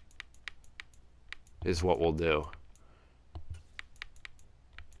 Is what we'll do.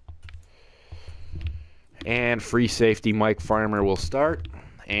 And free safety Mike Farmer will start.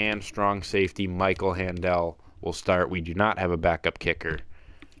 And strong safety Michael Handel will start. We do not have a backup kicker.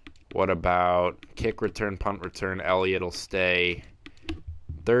 What about kick return, punt return? Elliott will stay.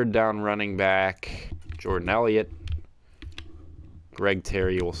 Third down running back, Jordan Elliott. Greg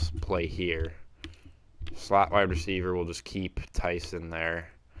Terry will play here. Slot wide receiver, we'll just keep Tyson there.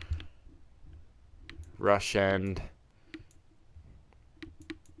 Rush end,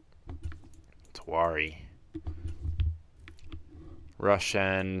 Tawari. Rush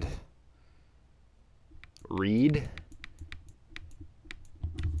end, Reed.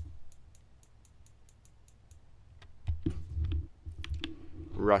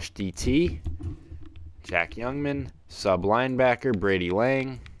 Rush DT, Jack Youngman. Sub linebacker, Brady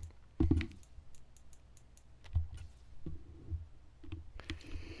Lang.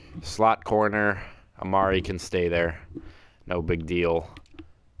 Slot corner, Amari can stay there. No big deal.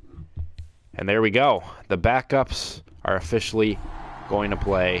 And there we go. The backups are officially going to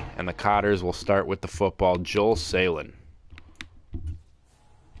play, and the Cotters will start with the football. Joel Salen.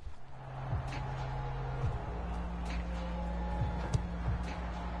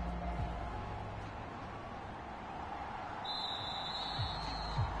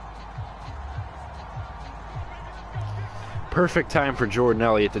 Perfect time for Jordan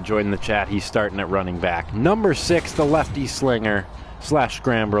Elliott to join the chat. He's starting at running back. Number 6, the lefty slinger /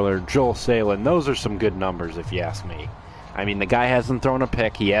 scrambler, Joel Salen. Those are some good numbers if you ask me. I mean, the guy hasn't thrown a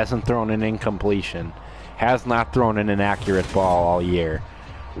pick. He hasn't thrown an incompletion. Has not thrown an inaccurate ball all year.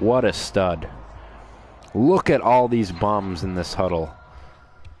 What a stud. Look at all these bums in this huddle.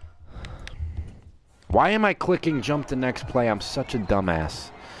 Why am I clicking jump to next play? I'm such a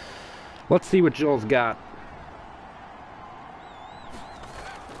dumbass. Let's see what Joel's got.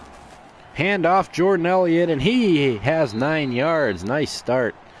 Hand off Jordan Elliott, and he has 9 yards. Nice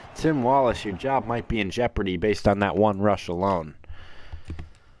start. Tim Wallace, your job might be in jeopardy based on that one rush alone.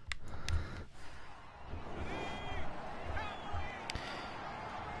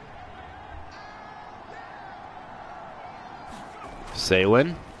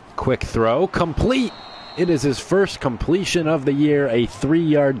 Salen, quick throw, complete. It is his first completion of the year, a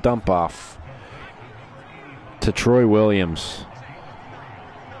 3-yard dump off to Troy Williams.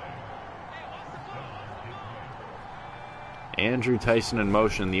 Andrew Tyson in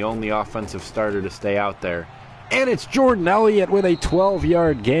motion, the only offensive starter to stay out there. And it's Jordan Elliott with a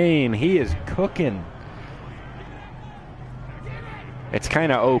 12-yard gain. He is cooking. It's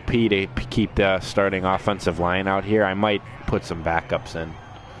kind of OP to keep the starting offensive line out here. I might put some backups in.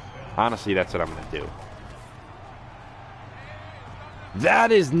 Honestly, that's what I'm going to do.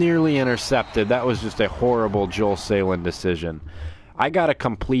 That is nearly intercepted. That was just a horrible Joel Salen decision. I got to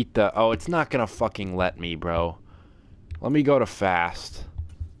complete the... Oh, it's not going to fucking let me, bro. Let me go to fast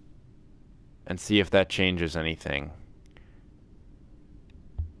and see if that changes anything.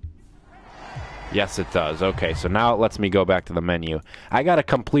 Yes, it does. Okay, so now it lets me go back to the menu. I got to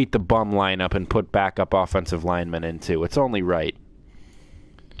complete the bum lineup and put backup offensive linemen in too. It's only right.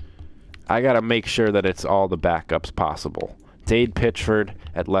 I got to make sure that it's all the backups possible. Dade Pitchford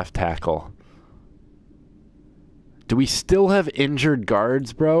at left tackle. Do we still have injured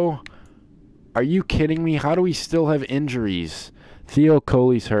guards, bro? Are you kidding me? How do we still have injuries? Theo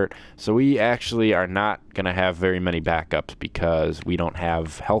Coley's hurt. So we actually are not going to have very many backups because we don't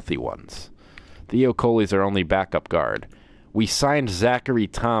have healthy ones. Theo Coley's our only backup guard. We signed Zachary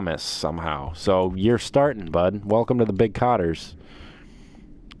Thomas somehow. So you're starting, bud. Welcome to the Big Cotters.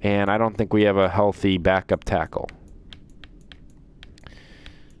 And I don't think we have a healthy backup tackle.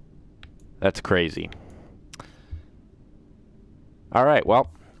 That's crazy. All right,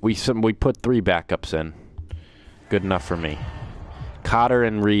 well, we put 3 backups in. Good enough for me. Cotter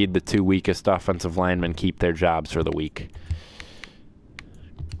and Reed, the 2 weakest offensive linemen, keep their jobs for the week.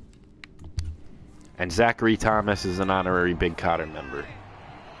 And Zachary Thomas is an honorary Big Cotter member.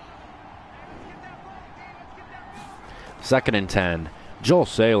 2nd and 10. Joel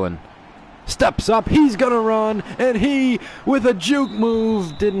Salin steps up. He's going to run. And he, with a juke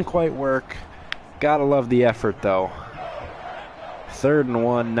move, didn't quite work. Gotta love the effort, though. 3rd and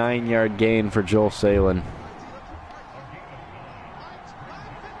 1, 9-yard gain for Joel Salin.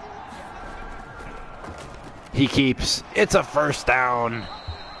 He keeps. It's a first down.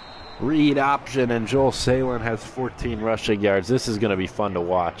 Read option, and Joel Salin has 14 rushing yards. This is going to be fun to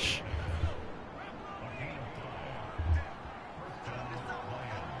watch.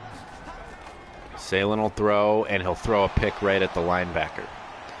 Salin will throw, and he'll throw a pick right at the linebacker.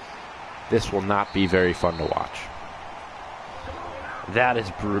 This will not be very fun to watch. That is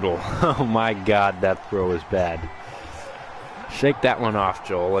brutal. Oh my God, that throw is bad. Shake that one off,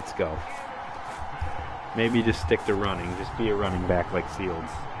 Joel. Let's go. Maybe just stick to running. Just be a running back like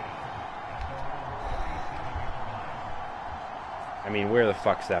Fields. I mean, where the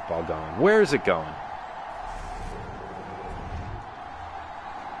fuck's that ball going? Where is it going?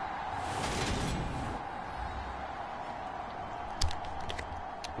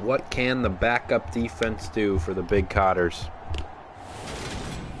 What can the backup defense do for the Big Cotters?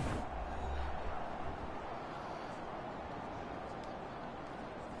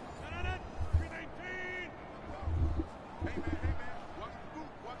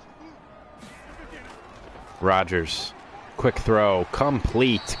 Rodgers, quick throw,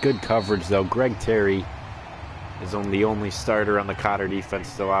 complete. Good coverage, though. Greg Terry is the only starter on the Cotter defense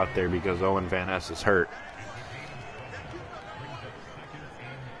still out there because Owen Van Ness is hurt.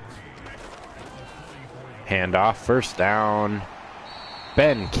 Handoff, first down.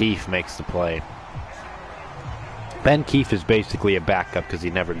 Ben Keefe makes the play. Ben Keefe is basically a backup because he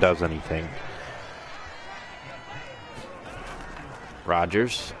never does anything.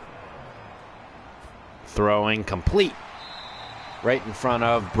 Rodgers. Throwing complete. Right in front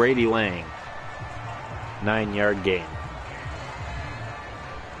of Brady Lang. 9-yard gain.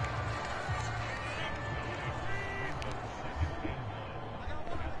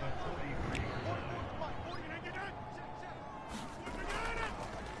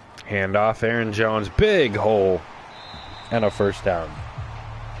 Handoff, Aaron Jones, big hole, and a first down.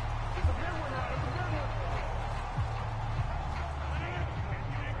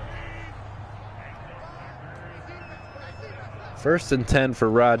 First and 10 for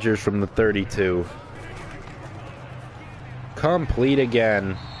Rodgers from the 32. Complete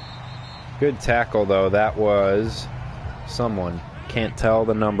again. Good tackle, though. That was someone. Can't tell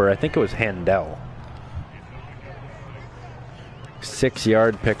the number. I think it was Handel.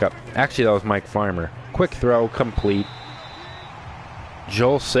 6-yard pickup. Actually, that was Mike Farmer. Quick throw, complete.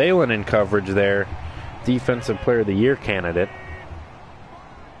 Joel Salin in coverage there. Defensive Player of the Year candidate.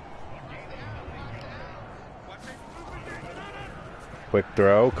 Quick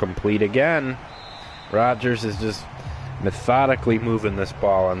throw, complete again. Rodgers is just methodically moving this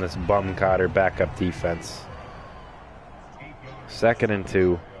ball on this bum Cotter backup defense. 2nd and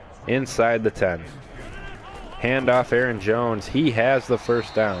 2. Inside the 10. Handoff, Aaron Jones. He has the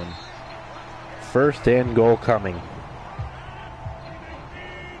first down. First and goal coming.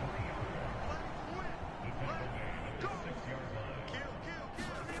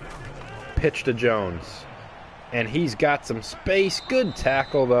 Pitch to Jones. And he's got some space. Good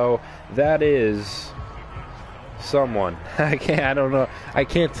tackle, though. That is someone. I don't know. I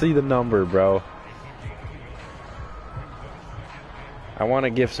can't see the number, bro. I want to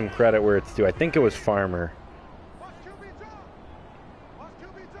give some credit where it's due. I think it was Farmer.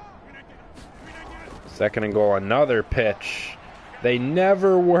 2nd and goal. Another pitch. They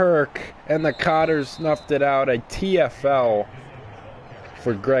never work. And the Cotters snuffed it out. A TFL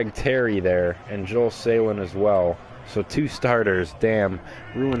for Greg Terry there, and Joel Salin as well. So 2 starters, damn,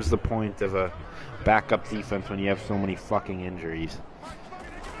 ruins the point of a backup defense when you have so many fucking injuries.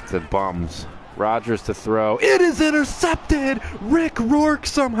 It's the bums. Rogers to throw. It is intercepted! Rick Rourke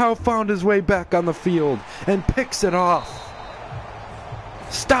somehow found his way back on the field and picks it off.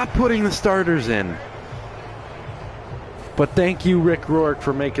 Stop putting the starters in. But thank you, Rick Rourke,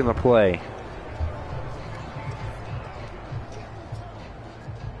 for making the play.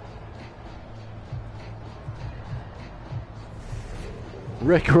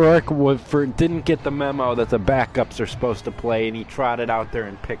 Rick Rourke didn't get the memo that the backups are supposed to play, and he trotted out there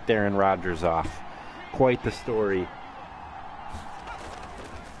and picked Aaron Rodgers off. Quite the story.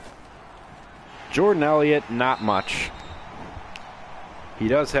 Jordan Elliott, not much. He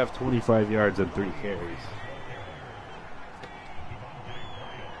does have 25 yards and 3 carries.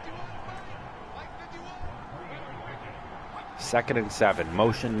 Second and 7.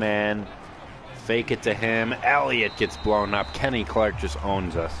 Motion man. Fake it to him. Elliott gets blown up. Kenny Clark just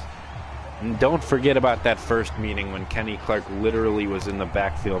owns us. And don't forget about that first meeting when Kenny Clark literally was in the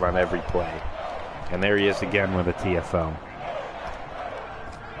backfield on every play. And there he is again with a TFL.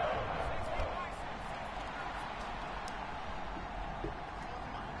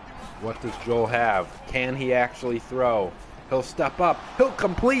 What does Joel have? Can he actually throw? He'll step up. He'll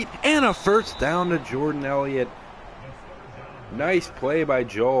complete. And a first down to Jordan Elliott. Nice play by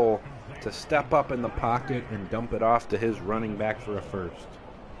Joel to step up in the pocket and dump it off to his running back for a first.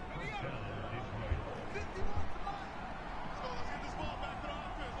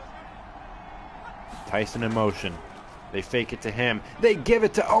 Tyson in motion. They fake it to him. They give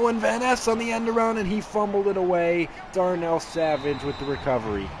it to Owen Van Ness on the end around, and he fumbled it away. Darnell Savage with the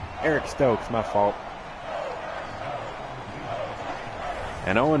recovery. Eric Stokes, my fault.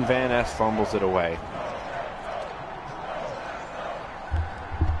 And Owen Van Ness fumbles it away.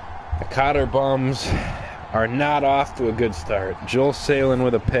 The Cotter Bums are not off to a good start. Joel Salin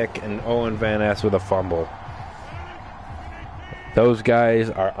with a pick and Owen Van Ness with a fumble. Those guys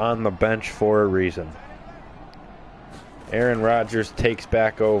are on the bench for a reason. Aaron Rodgers takes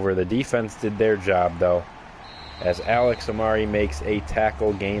back over. The defense did their job, though, as Alex Amari makes a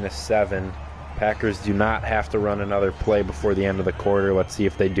tackle, gain of 7. Packers do not have to run another play before the end of the quarter. Let's see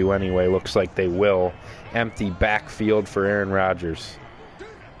if they do anyway. Looks like they will. Empty backfield for Aaron Rodgers.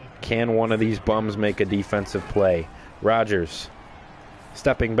 Can one of these bums make a defensive play? Rodgers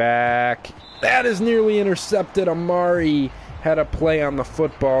stepping back. That is nearly intercepted. Amari had a play on the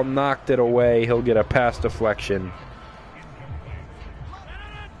football, knocked it away. He'll get a pass deflection.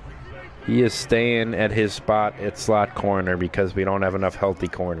 He is staying at his spot at slot corner because we don't have enough healthy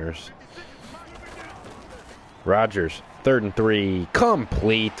corners. Rodgers, 3rd and 3,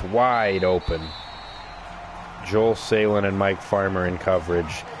 complete, wide open. Joel Salin and Mike Farmer in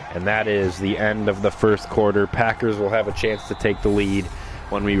coverage. And that is the end of the first quarter. Packers will have a chance to take the lead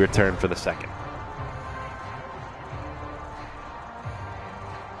when we return for the second.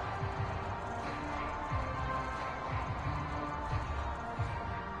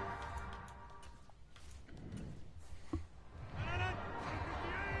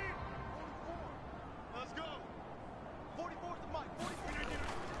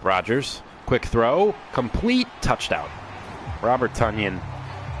 Rodgers, quick throw, complete, touchdown. Robert Tonyan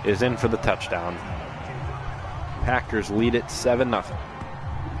is in for the touchdown. Packers lead it 7-0.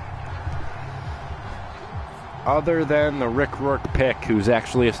 Other than the Rick Rourke pick, who's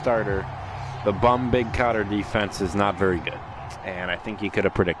actually a starter, the bum Big Cotter defense is not very good. And I think you could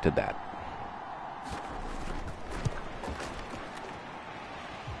have predicted that.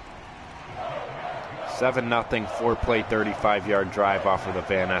 Seven 0 4-play 35-yard drive off of the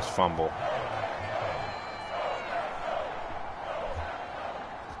Van Ness fumble.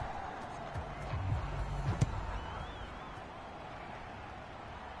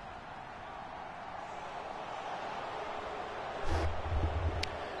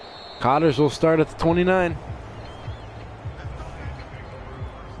 Cotters will start at the 29.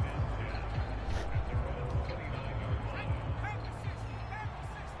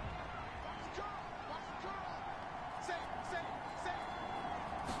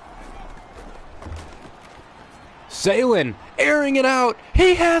 Salin airing it out.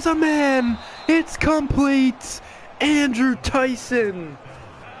 He has a man. It's complete. Andrew Tyson.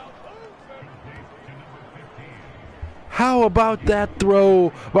 How about that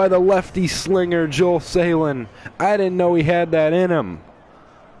throw by the lefty slinger, Joel Salin? I didn't know he had that in him.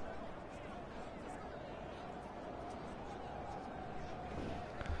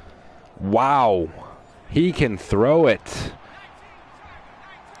 Wow. He can throw it.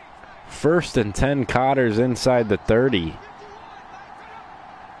 1st and 10, Cotters inside the 30.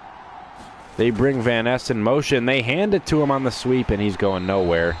 They bring Van Ness in motion. They hand it to him on the sweep, and he's going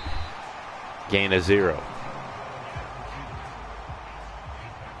nowhere. Gain of 0.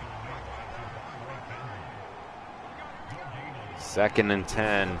 2nd and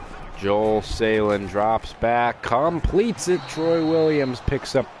 10. Joel Salen drops back, completes it. Troy Williams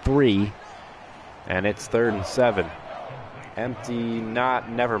picks up 3, and it's 3rd and 7. Empty,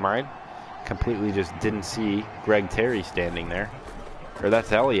 never mind. Completely just didn't see Greg Terry standing there. Or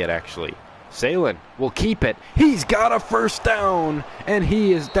that's Elliott, actually. Salen will keep it. He's got a first down, and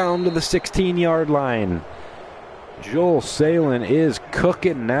he is down to the 16-yard line. Joel Salen is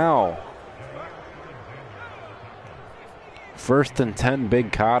cooking now. 1st and 10,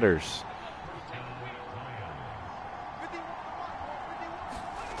 Big Cotters.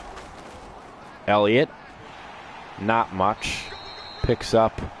 Elliott, not much. Picks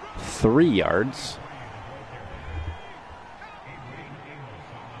up 3 yards.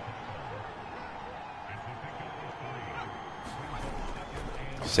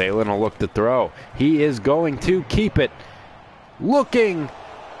 Salen will look to throw. He is going to keep it. Looking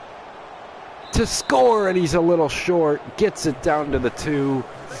to score, and he's a little short. Gets it down to the 2.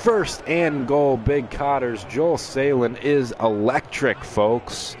 1st and goal, Big Cotters. Joel Salen is electric,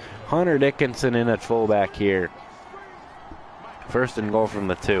 folks. Hunter Dickinson in at fullback here. 1st and goal from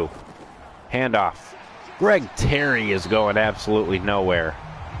the 2. Handoff. Greg Terry is going absolutely nowhere.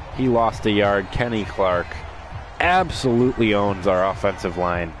 He lost a yard. Kenny Clark absolutely owns our offensive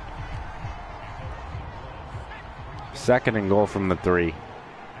line. 2nd and goal from the 3.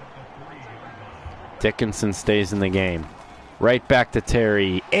 Dickinson stays in the game. Right back to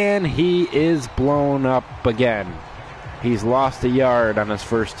Terry, and he is blown up again. He's lost a yard on his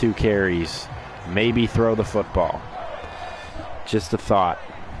first 2 carries. Maybe throw the football. Just a thought.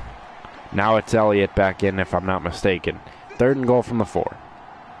 Now it's Elliott back in, if I'm not mistaken. 3rd and goal from the 4.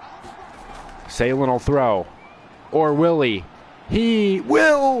 Salen will throw. Or will he? He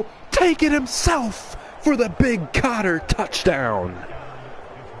will take it himself for the Big Cotter touchdown.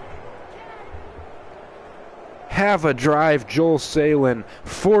 Have a drive, Joel Salen,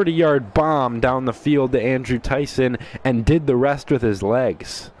 40-yard bomb down the field to Andrew Tyson, and did the rest with his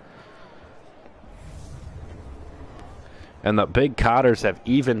legs. And the Big Cotters have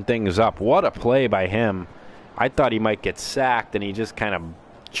evened things up. What a play by him. I thought he might get sacked, and he just kind of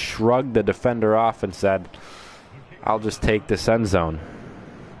shrugged the defender off and said, I'll just take this end zone.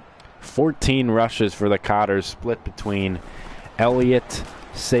 14 rushes for the Cotters, split between Elliott,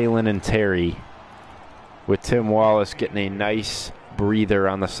 Salen, and Terry, with Tim Wallace getting a nice breather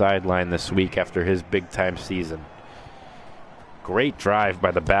on the sideline this week after his big-time season. Great drive by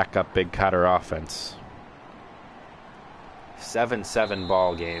the backup Big Cotter offense. 7-7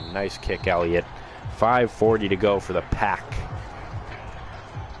 ball game. Nice kick, Elliott. 5:40 to go for the Pack.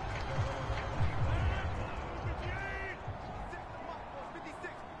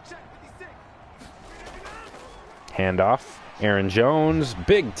 Handoff. Aaron Jones,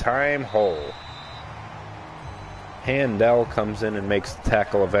 big-time hole. Handel comes in and makes the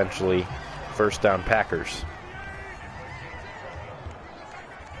tackle eventually. 1st down, Packers.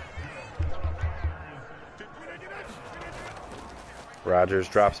 Rogers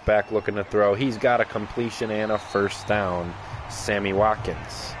drops back looking to throw. He's got a completion and a 1st down. Sammy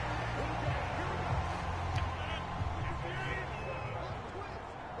Watkins.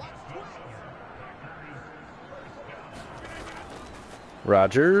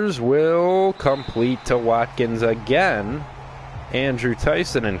 Rogers will complete to Watkins again. Andrew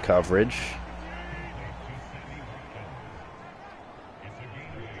Tyson in coverage.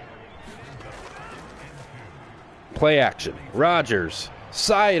 Play action. Rogers.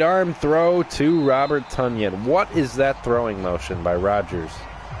 Sidearm throw to Robert Tunyon. What is that throwing motion by Rogers?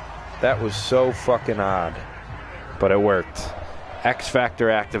 That was so fucking odd. But it worked. X Factor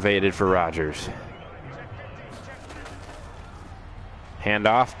activated for Rogers.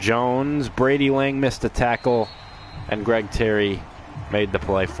 Handoff, Jones, Brady Lang missed a tackle, and Greg Terry made the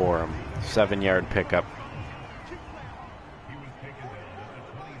play for him. 7-yard pickup.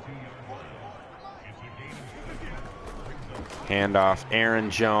 Handoff, Aaron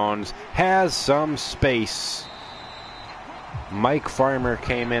Jones has some space. Mike Farmer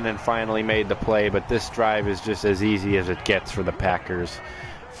came in and finally made the play, but this drive is just as easy as it gets for the Packers.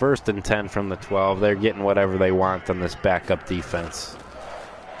 1st and 10 from the 12. They're getting whatever they want on this backup defense.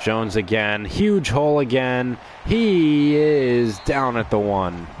 Jones again, huge hole again. He is down at the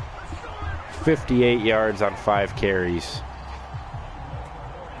 1. 58 yards on 5 carries.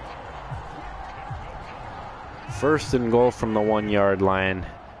 1st and goal from the 1-yard line.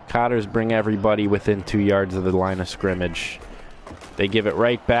 Cotters bring everybody within 2 yards of the line of scrimmage. They give it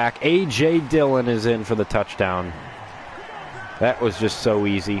right back. A.J. Dillon is in for the touchdown. That was just so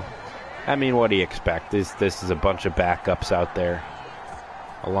easy. I mean, what do you expect? This is a bunch of backups out there,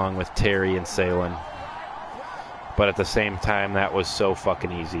 along with Terry and Salen. But at the same time, that was so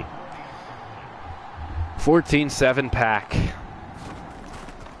fucking easy. 14-7 Pack.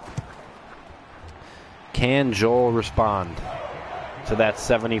 Can Joel respond to that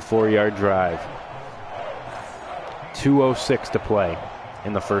 74-yard drive? 2:06 to play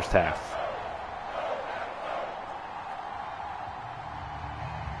in the first half.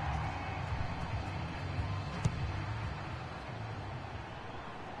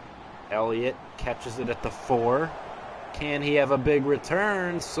 Elliott catches it at the 4. Can he have a big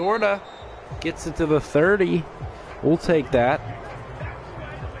return? Sorta. Gets it to the 30. We'll take that.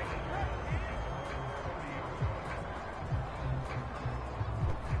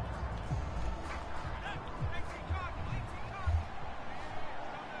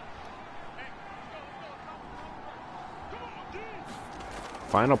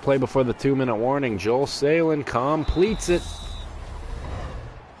 Final play before the 2-minute warning. Joel Salin completes it.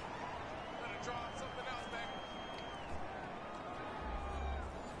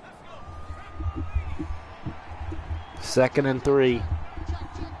 Second and 3.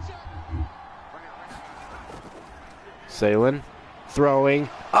 Salin throwing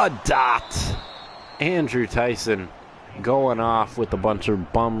a dot. Andrew Tyson going off with a bunch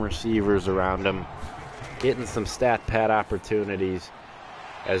of bum receivers around him, getting some stat pad opportunities,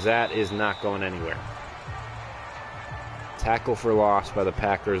 as that is not going anywhere. Tackle for loss by the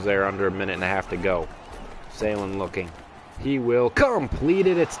Packers there, under a minute and a half to go. Salin looking. He will complete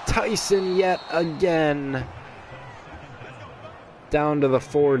it. It's Tyson yet again. Down to the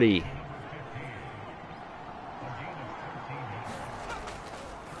 40.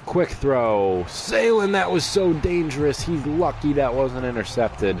 Quick throw. Salin, that was so dangerous. He's lucky that wasn't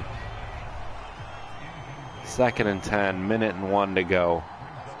intercepted. Second and 10. Minute and 1 to go.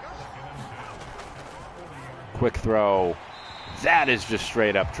 Quick throw. That is just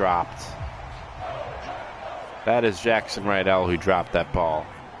straight up dropped. That is Jackson Rydell who dropped that ball.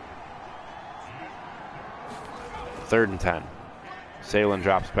 Third and 10. Salin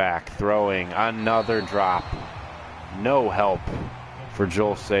drops back, throwing another drop. No help for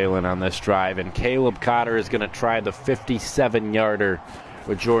Joel Salin on this drive, and Caleb Cotter is going to try the 57-yarder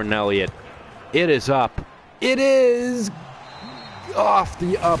with Jordan Elliott. It is up. It is off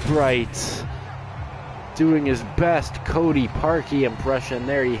the upright. Doing his best Cody Parkey impression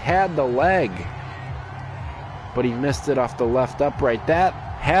there. He had the leg, but he missed it off the left upright. That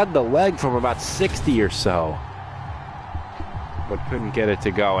had the leg from about 60 or so, but couldn't get it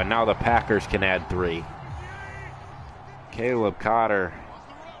to go. And now the Packers can add 3. Caleb Cotter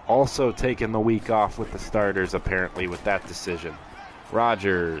also taking the week off with the starters, apparently, with that decision.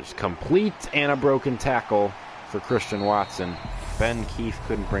 Rodgers complete, and a broken tackle for Christian Watson. Ben Keefe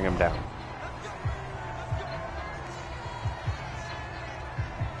couldn't bring him down.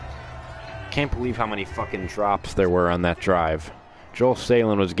 Can't believe how many fucking drops there were on that drive. Joel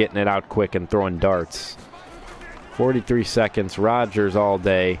Salin was getting it out quick and throwing darts. 43 seconds. Rodgers all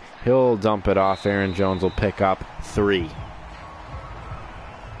day. He'll dump it off. Aaron Jones will pick up 3.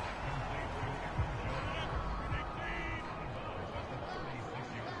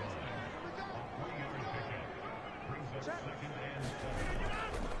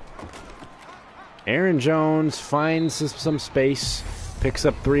 Aaron Jones finds some space, picks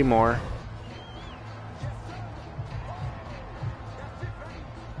up 3 more.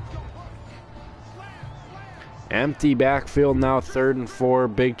 Empty backfield now, 3rd and 4.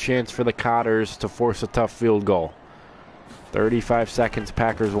 Big chance for the Cotters to force a tough field goal. 35 seconds,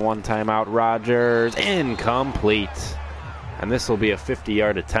 Packers 1 timeout. Rodgers, incomplete. And this will be a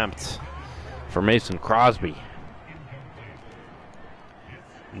 50-yard attempt for Mason Crosby.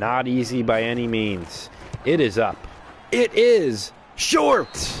 Not easy by any means. It is up. It is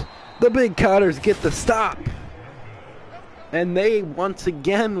short. The Big Cotters get the stop. And they, once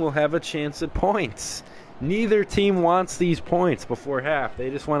again, will have a chance at points. Neither team wants these points before half.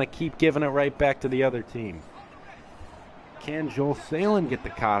 They just want to keep giving it right back to the other team. Can Joel Salin get the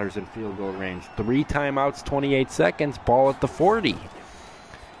Cotters in field goal range? 3 timeouts, 28 seconds, ball at the 40.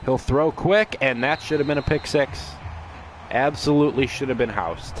 He'll throw quick, and that should have been a pick 6. Absolutely should have been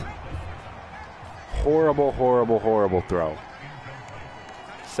housed. Horrible, horrible, horrible throw.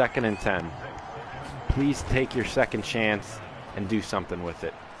 2nd and 10. Please take your second chance and do something with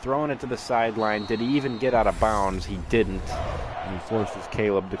it. Throwing it to the sideline. Did he even get out of bounds? He didn't. And he forces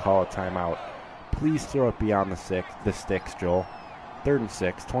Caleb to call a timeout. Please throw it beyond the sticks, Joel. 3rd and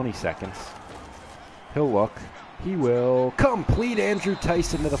 6, 20 seconds. He'll look. He will complete. Andrew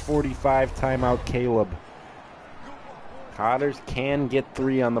Tyson to the 45. Timeout, Caleb. Cotters can get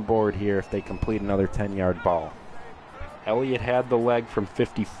 3 on the board here if they complete another 10-yard ball. Elliott had the leg from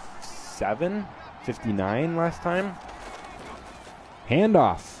 57. 59 last time.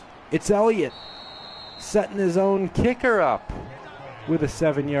 Handoff. It's Elliott setting his own kicker up with a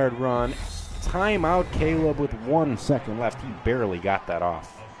 7-yard run. Timeout, Caleb, with 1 second left. He barely got that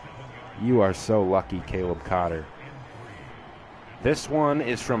off. You are so lucky, Caleb Cotter. This one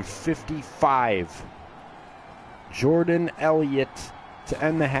is from 55. Jordan Elliott to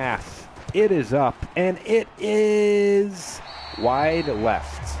end the half. It is up, and it is wide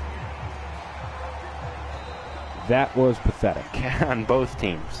left. That was pathetic on both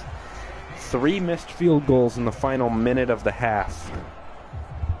teams. 3 missed field goals in the final minute of the half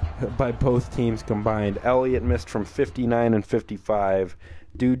by both teams combined. Elliott missed from 59 and 55.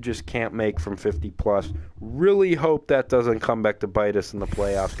 Dude just can't make from 50 plus. Really hope that doesn't come back to bite us in the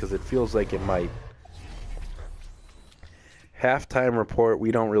playoffs, because it feels like it might. Halftime report,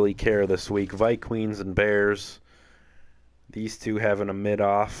 we don't really care this week. Vikings and Bears. These two having a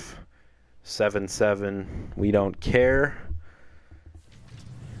mid-off. 7-7. We don't care.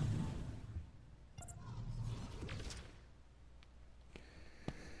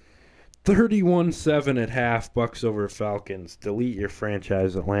 $31-7 at half, Bucks over Falcons. Delete your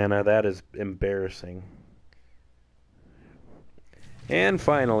franchise, Atlanta. That is embarrassing. And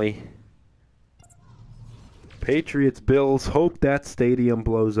finally, Patriots-Bills. Hope that stadium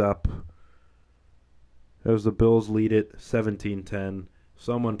blows up. As the Bills lead it 17-10.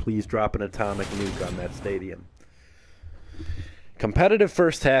 Someone please drop an atomic nuke on that stadium. Competitive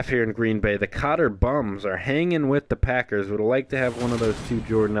first half here in Green Bay. The Cotter Bums are hanging with the Packers. Would like to have one of those 2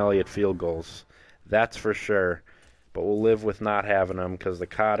 Jordan Elliott field goals. That's for sure. But we'll live with not having them, because the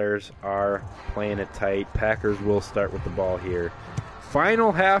Cotters are playing it tight. Packers will start with the ball here.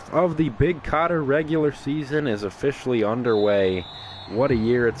 Final half of the Big Cotter regular season is officially underway. What a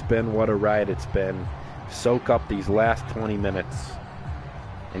year it's been. What a ride it's been. Soak up these last 20 minutes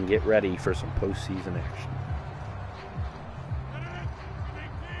and get ready for some postseason action.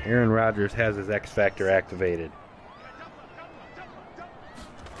 Aaron Rodgers has his X Factor activated.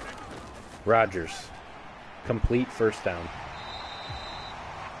 Rodgers, complete first down.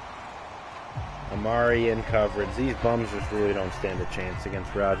 Amari in coverage. These bums just really don't stand a chance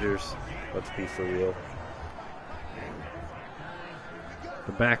against Rodgers. Let's be for real.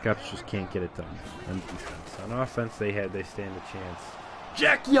 The backups just can't get it done on defense. On offense, they stand a chance.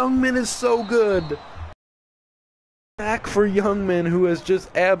 Jack Youngman is so good. Back for Youngman, who has just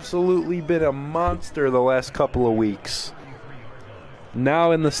absolutely been a monster the last couple of weeks.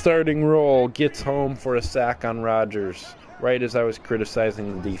 Now in the starting role, gets home for a sack on Rodgers, right as I was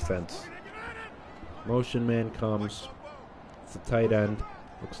criticizing the defense. Motion man comes. It's a tight end.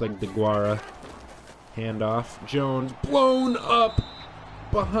 Looks like DeGuara. Handoff. Jones blown up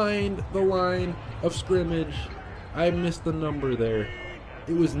behind the line of scrimmage. I missed the number there.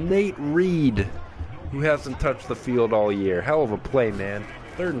 It was Nate Reed, who hasn't touched the field all year. Hell of a play, man.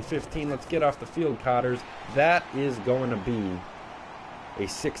 3rd and 15. Let's get off the field, Cotters. That is going to be a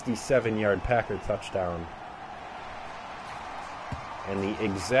 67-yard Packer touchdown. And the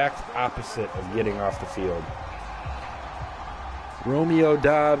exact opposite of getting off the field. Romeo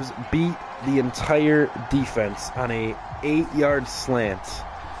Doubs beat the entire defense on a 8-yard slant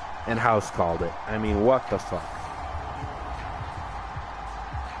and house called it. I mean, what the fuck?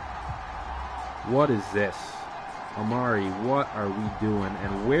 What is this? Amari, what are we doing?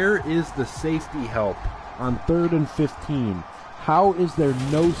 And where is the safety help on 3rd and 15? How is there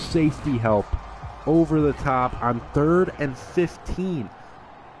no safety help over the top on 3rd and 15?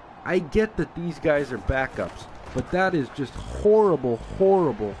 I get that these guys are backups, but that is just horrible,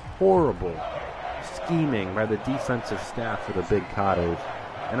 horrible, horrible scheming by the defensive staff for the Big Cotters.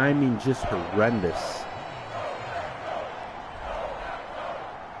 And I mean just horrendous.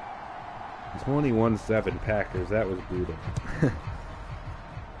 21-7 Packers. That was brutal.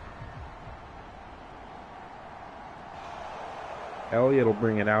 Elliott will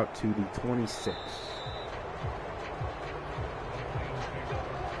bring it out to the 26.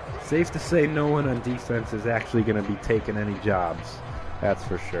 Safe to say no one on defense is actually going to be taking any jobs. That's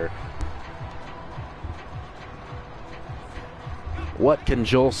for sure. What can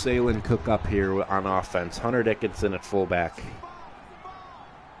Joel Salin cook up here on offense? Hunter Dickinson at fullback.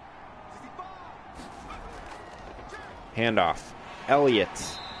 Handoff. Elliott.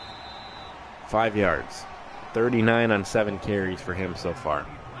 5 yards. 39 on 7 carries for him so far.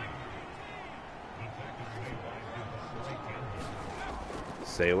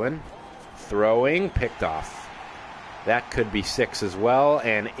 Salin. Throwing. Picked off. That could be 6 as well,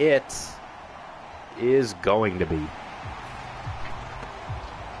 and it is going to be.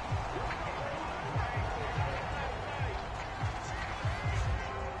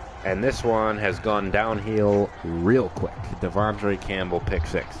 And this one has gone downhill real quick. Devondre Campbell, pick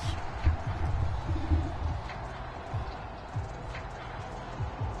 6.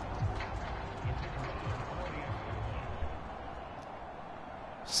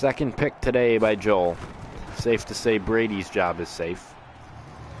 Second pick today by Joel. Safe to say Brady's job is safe.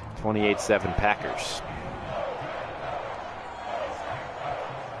 28-7 Packers.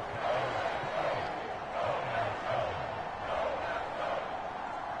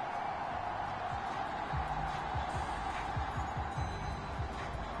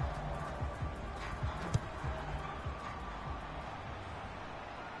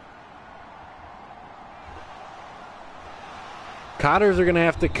 Cotters are going to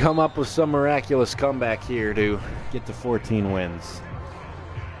have to come up with some miraculous comeback here to get to 14 wins.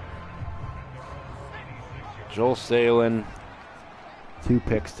 Joel Salin, 2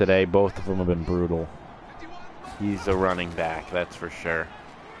 picks today. Both of them have been brutal. He's a running back, that's for sure.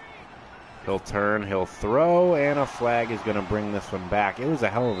 He'll turn, he'll throw, and a flag is going to bring this one back. It was a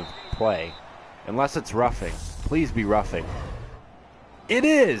hell of a play. Unless it's roughing. Please be roughing. It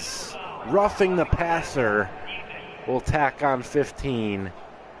is! Roughing the passer. Will tack on 15.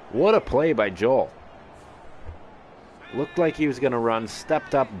 What a play by Joel. Looked like he was going to run,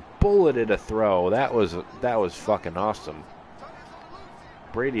 stepped up, bulleted a throw. That was fucking awesome.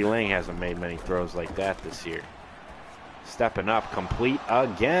 Brady Lang hasn't made many throws like that this year. Stepping up, complete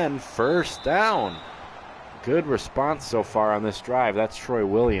again, first down. Good response so far on this drive. That's Troy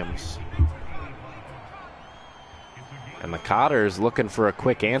Williams. And the Cotters looking for a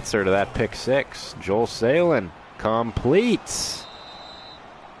quick answer to that pick 6. Joel Salin. Complete.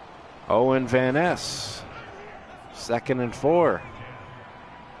 Owen Van Ness. 2nd and 4.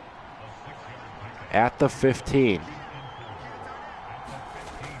 At the 15.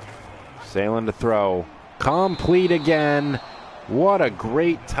 Salin to throw. Complete again. What a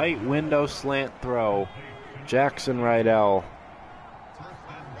great tight window slant throw. Jackson Rydell.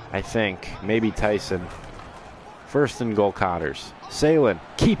 I think. Maybe Tyson. 1st and goal Cotters. Salin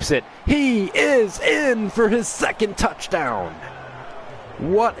keeps it. He is in for his 2nd touchdown.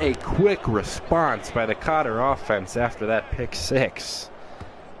 What a quick response by the Cotter offense after that pick 6.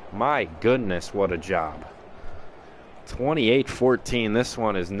 My goodness, what a job. 28-14. This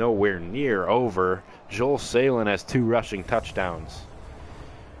one is nowhere near over. Joel Salin has 2 rushing touchdowns.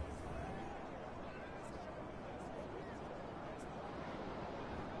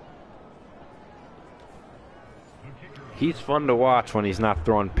 He's fun to watch when he's not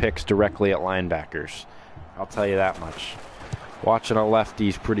throwing picks directly at linebackers. I'll tell you that much. Watching a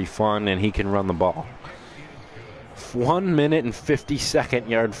lefty's pretty fun, and he can run the ball. 1 minute and 52nd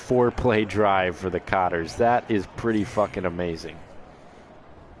yard 4-play drive for the Cotters. That is pretty fucking amazing.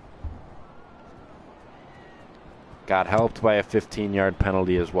 Got helped by a 15-yard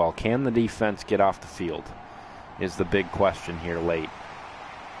penalty as well. Can the defense get off the field? Is the big question here late.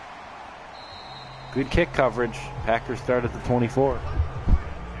 Good kick coverage. Packers start at the 24.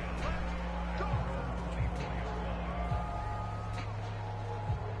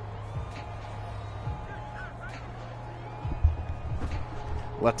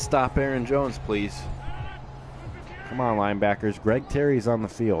 Let's stop Aaron Jones, please. Come on, linebackers. Greg Terry's on the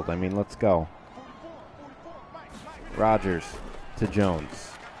field. I mean, let's go. Rodgers to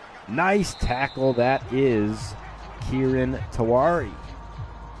Jones. Nice tackle. That is Kieran Tawari.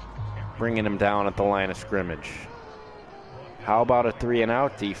 Bringing him down at the line of scrimmage. How about a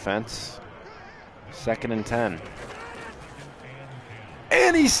 3-and-out defense? 2nd and 10.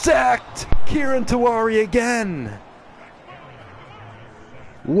 And he's sacked! Kieran Tawari again!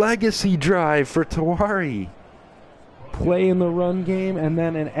 Legacy drive for Tawari. Play in the run game and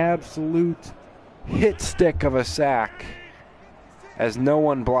then an absolute hit stick of a sack as no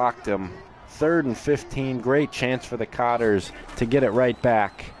one blocked him. 3rd and 15. Great chance for the Cotters to get it right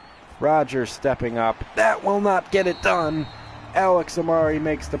back. Rodgers stepping up. That will not get it done. Alex Amari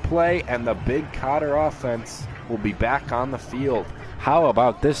makes the play, and the big Cotter offense will be back on the field. How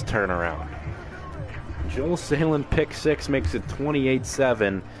about this turnaround? Joel Salin pick 6 makes it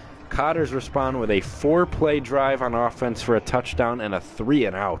 28-7. Cotters respond with a 4-play drive on offense for a touchdown and a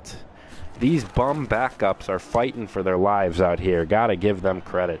 3-and-out. These bum backups are fighting for their lives out here. Gotta give them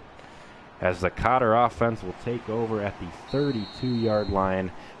credit. As the Cotter offense will take over at the 32-yard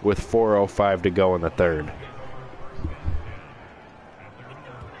line with 4:05 to go in the 3rd.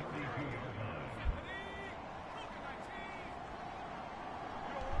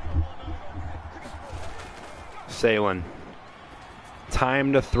 Salin.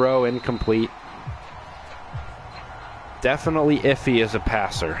 Time to throw, incomplete. Definitely iffy as a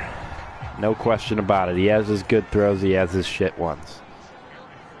passer. No question about it. He has his good throws, he has his shit ones.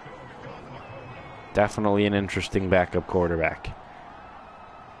 Definitely an interesting backup quarterback.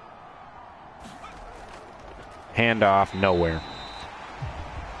 Handoff, nowhere.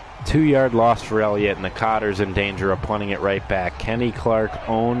 2-yard loss for Elliott, and the Cotters in danger of punting it right back. Kenny Clark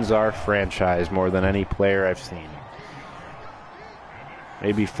owns our franchise more than any player I've seen.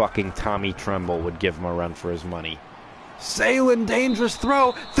 Maybe fucking Tommy Tremble would give him a run for his money. Salen, dangerous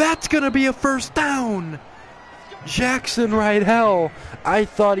throw. That's going to be a first down. Jackson Rydell. I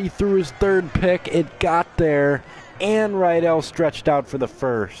thought he threw his third pick. It got there, and Rydell stretched out for the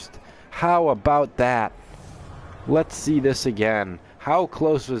first. How about that? Let's see this again. How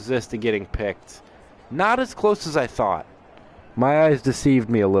close was this to getting picked? Not as close as I thought. My eyes deceived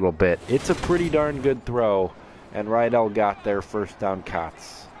me a little bit. It's a pretty darn good throw, and Rydell got their first down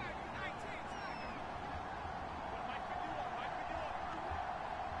Cots.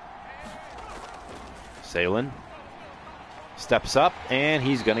 Salen steps up, and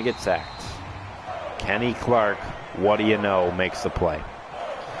he's going to get sacked. Kenny Clark, what do you know, makes the play.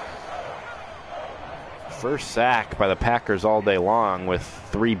 First sack by the Packers all day long with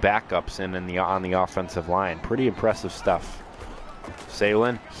 3 backups on the offensive line. Pretty impressive stuff.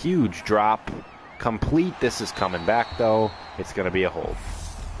 Salen, huge drop. Complete. This is coming back, though. It's going to be a hold.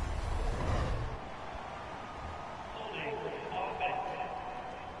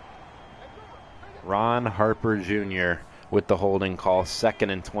 Ron Harper Jr. with the holding call.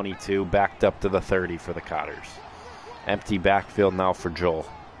 2nd and 22, backed up to the 30 for the Cotters. Empty backfield now for Joel.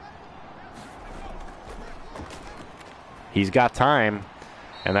 He's got time,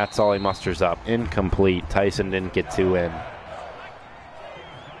 and that's all he musters up. Incomplete. Tyson didn't get 2 in.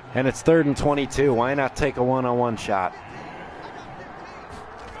 And it's 3rd and 22. Why not take a one-on-one shot?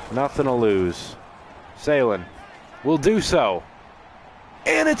 Nothing to lose. Salen will do so.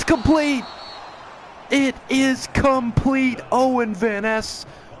 And it's complete. It is complete. Owen Van Ness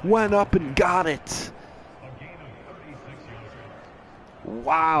went up and got it.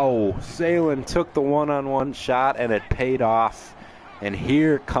 Wow. Salen took the one-on-one shot, and it paid off. And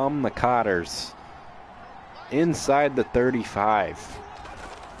here come the Cotters. Inside the 35.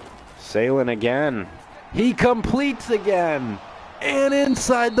 Salen again. He completes again. And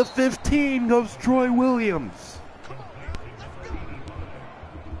inside the 15 goes Troy Williams.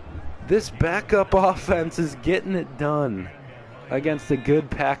 This backup offense is getting it done against a good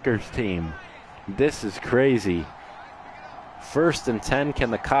Packers team. This is crazy. 1st and 10.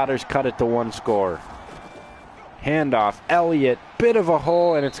 Can the Cotters cut it to 1 score? Handoff. Elliott. Bit of a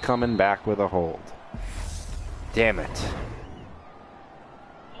hole, and it's coming back with a hold. Damn it.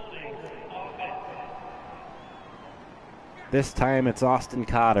 This time it's Austin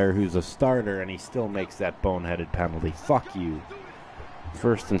Cotter, who's a starter, and he still makes that boneheaded penalty. Fuck you.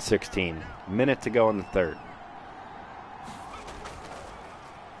 1st and 16. Minute to go in the 3rd.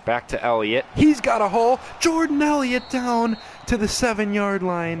 Back to Elliott. He's got a hole. Jordan Elliott down to the 7-yard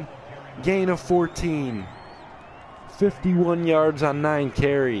line. Gain of 14. 51 yards on 9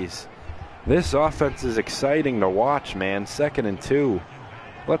 carries. This offense is exciting to watch, man. 2nd and 2.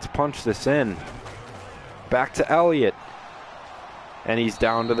 Let's punch this in. Back to Elliott. And he's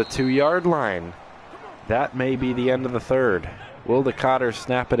down to the 2-yard line. That may be the end of the 3rd. Will the Cotters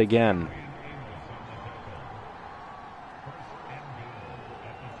snap it again?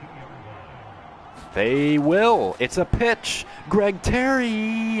 They will. It's a pitch. Greg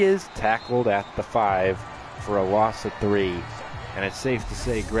Terry is tackled at the 5 for a loss of 3. And it's safe to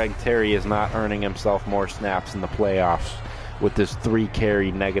say Greg Terry is not earning himself more snaps in the playoffs with this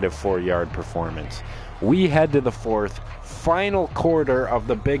 3-carry, negative 4-yard performance. We head to the 4th, final quarter of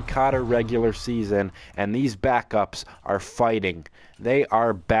the Big Cotter regular season, and these backups are fighting. They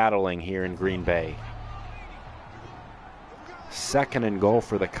are battling here in Green Bay. 2nd and goal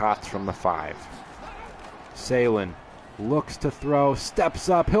for the Cots from the 5. Salen looks to throw, steps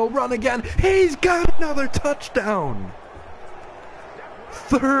up, he'll run again. He's got another touchdown.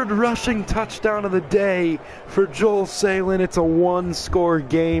 3rd rushing touchdown of the day for Joel Salen. It's a 1-score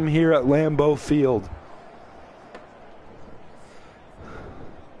game here at Lambeau Field.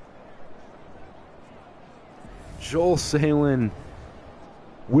 Joel Salen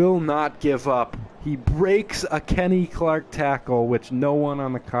will not give up. He breaks a Kenny Clark tackle, which no one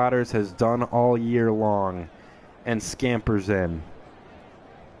on the Cotters has done all year long, and scampers in.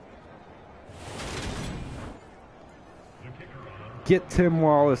 Get Tim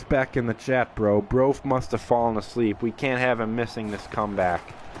Wallace back in the chat, bro. Brof must have fallen asleep. We can't have him missing this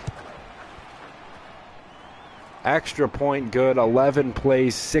comeback. Extra point good, 11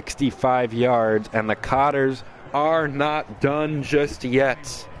 plays, 65 yards, and the Cotters are not done just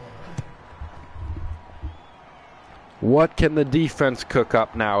yet. What can the defense cook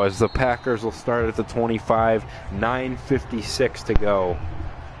up now as the Packers will start at the 25, 9:56 to go.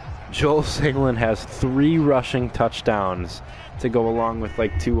 Joel Salin has 3 rushing touchdowns to go along with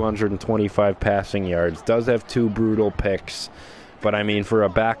like 225 passing yards. Does have 2 brutal picks, but I mean, for a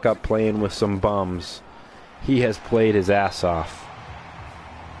backup playing with some bums, he has played his ass off.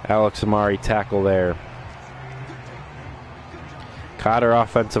 Alex Amari tackle there. Cotter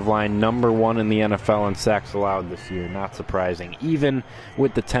offensive line number 1 in the NFL in sacks allowed this year. Not surprising. Even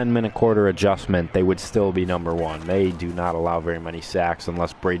with the 10-minute quarter adjustment, they would still be number 1. They do not allow very many sacks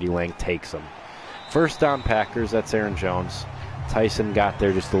unless Brady Lang takes them. First down Packers, that's Aaron Jones. Tyson got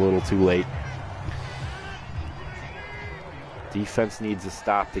there just a little too late. Defense needs a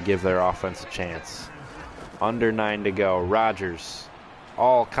stop to give their offense a chance. Under 9 to go. Rodgers,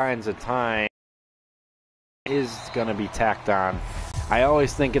 all kinds of time, is going to be tacked on. I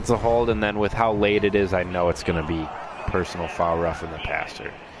always think it's a hold, and then with how late it is, I know it's going to be personal foul, roughing the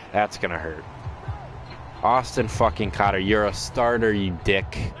passer. That's going to hurt. Austin fucking Cotter, you're a starter, you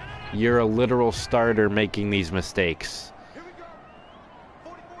dick. You're a literal starter making these mistakes.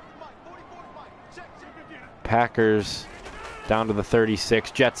 Packers down to the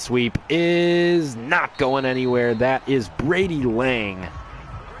 36. Jet sweep is not going anywhere. That is Brady Lang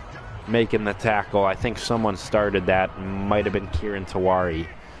making the tackle. I think someone started that. Might have been Kieran Tawari,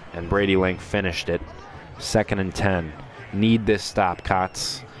 and Brady Lang finished it. 2nd and 10. Need this stop,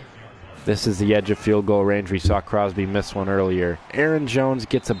 Cots. This is the edge of field goal range. We saw Crosby miss one earlier. Aaron Jones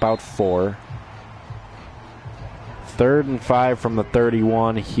gets about 4. 3rd and 5 from the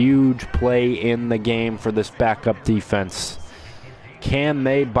 31. Huge play in the game for this backup defense. Can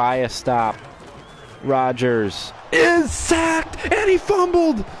they buy a stop? Rodgers is sacked, and he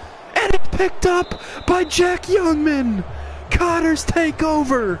fumbled. And it's picked up by Jack Youngman. Cotters take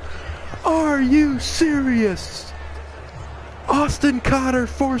over. Are you serious? Austin Cotter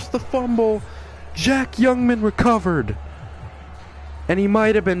forced the fumble. Jack Youngman recovered. And he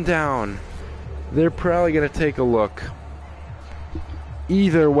might have been down. They're probably going to take a look.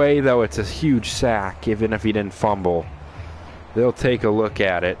 Either way, though, it's a huge sack, even if he didn't fumble. They'll take a look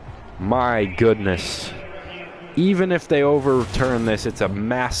at it. My goodness. Even if they overturn this, it's a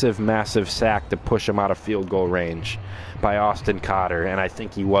massive, massive sack to push him out of field goal range by Austin Cotter, and I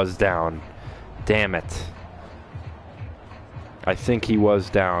think he was down. Damn it. I think he was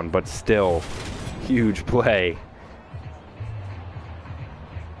down, but still, huge play.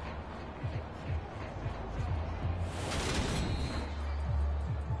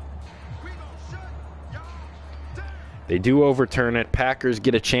 They do overturn it. Packers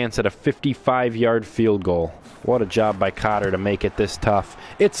get a chance at a 55-yard field goal. What a job by Cotter to make it this tough.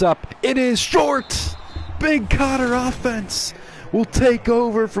 It's up. It is short. Big Cotter offense will take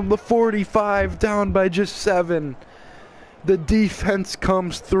over from the 45, down by just 7. The defense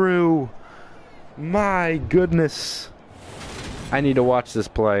comes through. My goodness. I need to watch this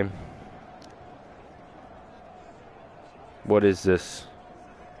play. What is this?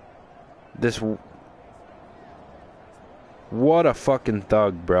 What a fucking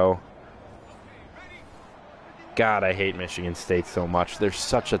thug, bro. God, I hate Michigan State so much. They're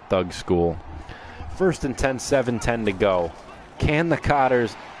such a thug school. 1st and 10, 7:10 to go. Can the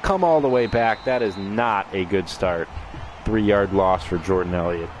Cotters come all the way back? That is not a good start. 3-yard loss for Jordan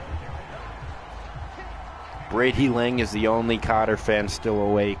Elliott. Brady Lang is the only Cotter fan still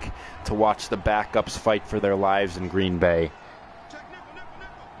awake to watch the backups fight for their lives in Green Bay.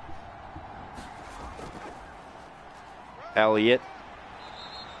 Elliott.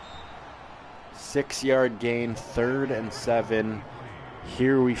 6-yard gain, 3rd and 7.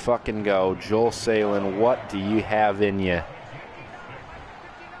 Here we fucking go. Joel Salin, what do you have in you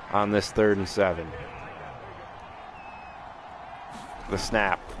on this 3rd and 7? The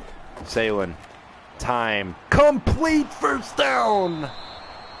snap. Salin. Time. Complete first down.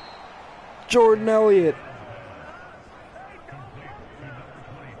 Jordan Elliott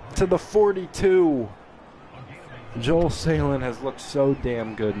to the 42. Joel Salin has looked so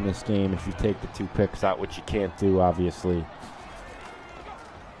damn good in this game if you take the 2 picks out, which you can't do, obviously.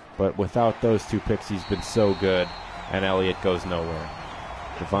 But without those 2 picks, he's been so good, and Elliott goes nowhere.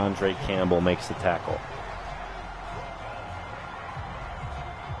 Devondre Campbell makes the tackle.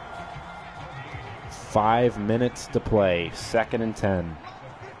 5 minutes to play, 2nd and 10.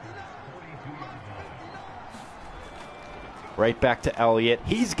 Right back to Elliott.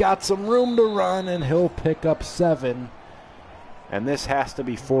 He's got some room to run, and he'll pick up 7. And this has to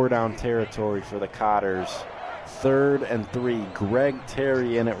be 4-down territory for the Cotters. 3rd and 3. Greg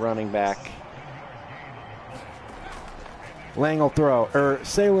Terry in at running back. Lang will throw,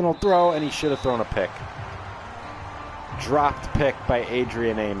 Salin will throw, and he should have thrown a pick. Dropped pick by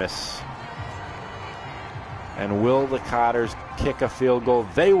Adrian Amos. And will the Cotters kick a field goal?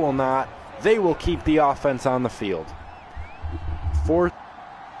 They will not. They will keep the offense on the field. Fourth.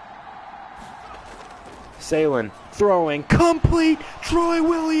 Salen throwing. Complete. Troy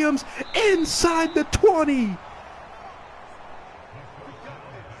Williams inside the 20.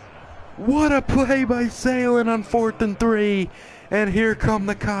 What a play by Salen on 4th and 3. And here come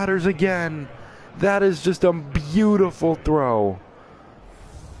the Cotters again. That is just a beautiful throw.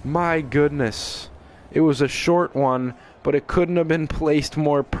 My goodness. It was a short one, but it couldn't have been placed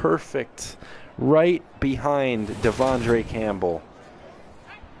more perfect. Right behind Devondre Campbell.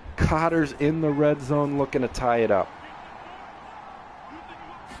 Cotters in the red zone looking to tie it up.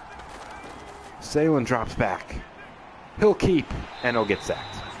 Salen drops back. He'll keep, and he'll get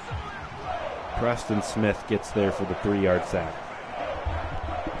sacked. Preston Smith gets there for the 3-yard sack.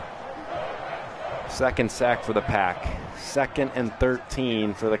 Second sack for the Pack. 2nd and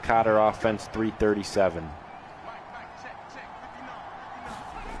 13 for the Cotter offense, 3:37.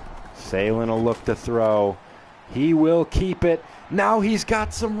 Salen will look to throw. He will keep it. Now he's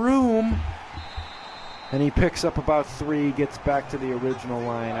got some room. And he picks up about 3, gets back to the original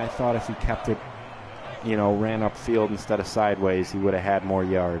line. I thought if he kept it, ran upfield instead of sideways, he would have had more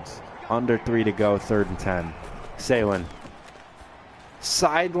yards. Under 3 to go, 3rd and 10. Salen.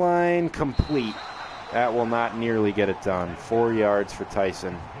 Sideline complete. That will not nearly get it done. 4 yards for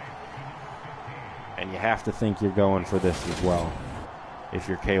Tyson. And you have to think you're going for this as well if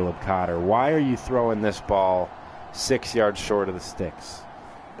you're Caleb Cotter. Why are you throwing this ball 6 yards short of the sticks?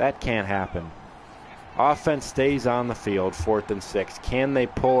 That can't happen. Offense stays on the field, 4th and 6. Can they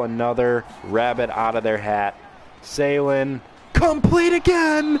pull another rabbit out of their hat? Salen, complete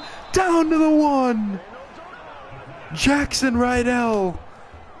again, down to the 1. Jackson Rydell.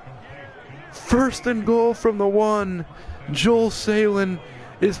 1st and goal from the 1. Joel Salen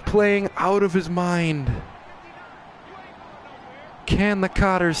is playing out of his mind. Can the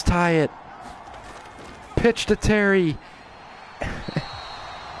Cotters tie it? Pitch to Terry.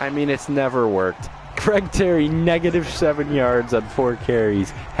 I mean, it's never worked. Greg Terry, -7 yards on 4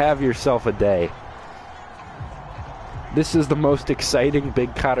 carries. Have yourself a day. This is the most exciting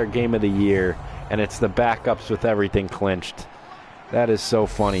Big Cotter game of the year, and it's the backups with everything clinched. That is so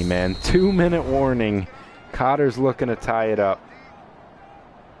funny, man. 2-minute warning. Cotter's looking to tie it up.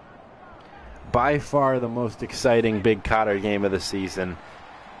 By far the most exciting Big Cotter game of the season,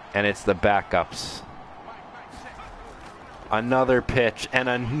 and it's the backups. Another pitch and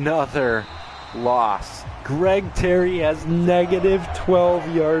another loss. Greg Terry has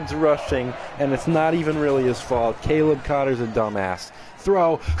 -12 yards rushing, and it's not even really his fault. Caleb Cotter's a dumbass.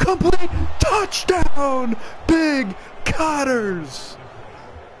 Throw, complete, touchdown, Big Cotters.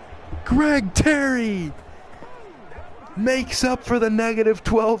 Greg Terry makes up for the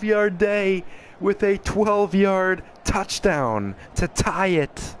 -12-yard day with a 12-yard touchdown to tie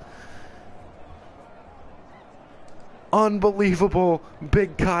it. Unbelievable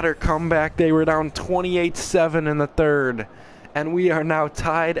Big Cotter comeback. They were down 28-7 in the 3rd, and we are now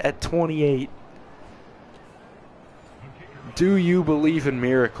tied at 28. Do you believe in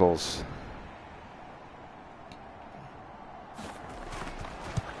miracles?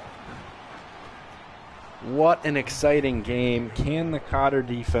 What an exciting game. Can the Cotter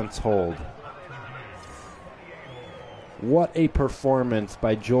defense hold? What a performance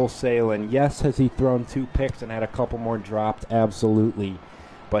by Joel Salen. Yes, has he thrown 2 picks and had a couple more dropped? Absolutely.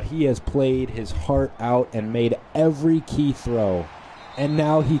 But he has played his heart out and made every key throw. And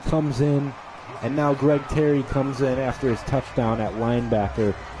now he comes in, and now Greg Terry comes in after his touchdown at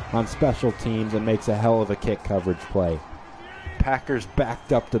linebacker on special teams and makes a hell of a kick coverage play. Packers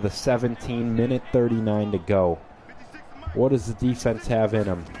backed up to the 17, minute 39 to go. What does the defense have in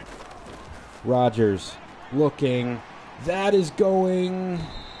them? Rodgers looking. That is going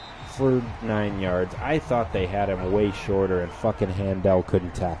for 9 yards. I thought they had him way shorter, and fucking Handel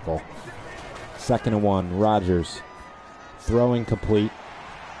couldn't tackle. 2nd and 1. Rodgers throwing complete.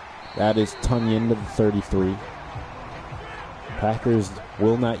 That is Tunyon to the 33. Packers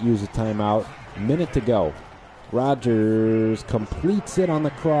will not use a timeout. Minute to go. Rodgers completes it on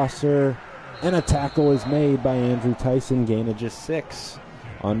the crosser, and a tackle is made by Andrew Tyson. Gain of just 6.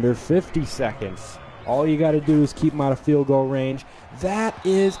 Under 50 seconds. All you got to do is keep him out of field goal range. That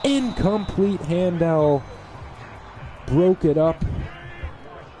is incomplete. Handel broke it up.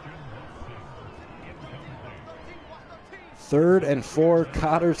 3rd and 4.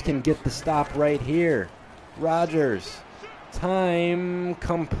 Cotters can get the stop right here. Rodgers. Time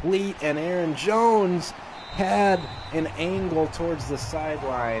complete, and Aaron Jones had an angle towards the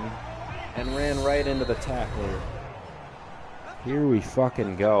sideline and ran right into the tackler. Here we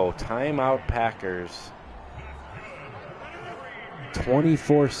fucking go. Timeout Packers.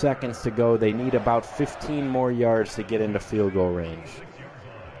 24 seconds to go. They need about 15 more yards to get into field goal range.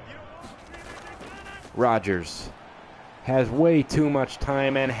 Rodgers has way too much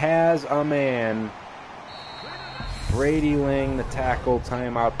time and has a man. Brady Lang, the tackle.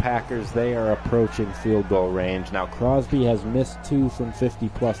 Timeout Packers. They are approaching field goal range. Now Crosby has missed 2 from 50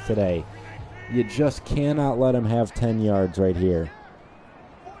 plus today. You just cannot let him have 10 yards right here.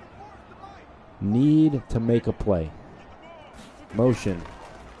 Need to make a play. Motion.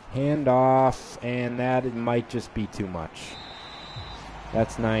 Handoff, and that might just be too much.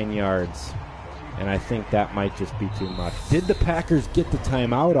 That's 9 yards. And I think that might just be too much. Did the Packers get the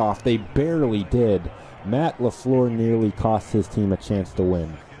timeout off? They barely did. Matt LaFleur nearly cost his team a chance to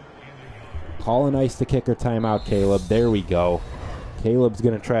win. Call an ice the kicker timeout, Caleb. There we go. Caleb's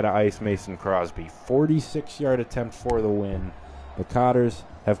going to try to ice Mason Crosby. 46-yard attempt for the win. The Cotters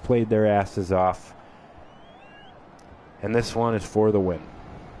have played their asses off. And this one is for the win.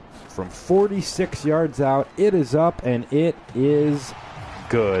 From 46 yards out, it is up, and it is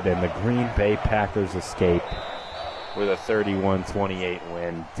good. And the Green Bay Packers escape with a 31-28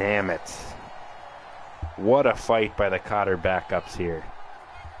 win. Damn it. What a fight by the Cotter backups here.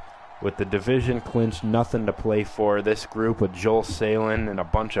 With the division clinched, nothing to play for, this group with Joel Salin and a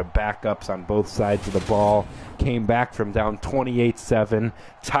bunch of backups on both sides of the ball came back from down 28-7,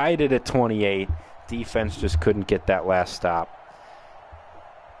 tied it at 28. Defense just couldn't get that last stop.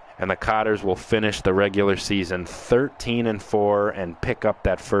 And the Cotters will finish the regular season 13-4 and pick up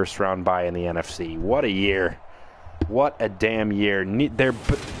that first-round bye in the NFC. What a year. What a damn year.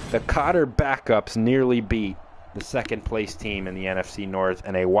 The Cotter backups nearly beat the second-place team in the NFC North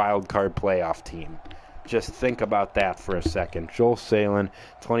and a wild-card playoff team. Just think about that for a second. Joel Salin,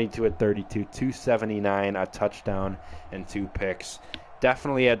 22-32, 279, a touchdown, and 2 picks.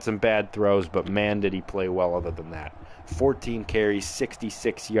 Definitely had some bad throws, but man, did he play well other than that. 14 carries,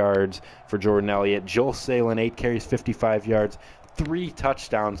 66 yards for Jordan Elliott. Joel Salin, 8 carries, 55 yards, 3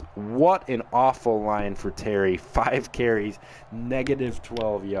 touchdowns. What an awful line for Terry. 5 carries, negative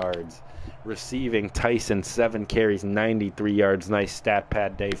 12 yards. Receiving, Tyson, 7 carries, 93 yards. Nice stat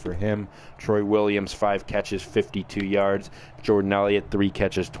pad day for him. Troy Williams, 5 catches, 52 yards. Jordan Elliott, 3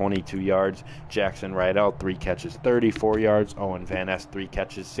 catches, 22 yards. Jackson Rydell, 3 catches, 34 yards. Owen Van Ness, 3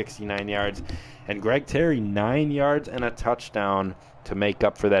 catches, 69 yards. And Greg Terry, 9 yards and a touchdown to make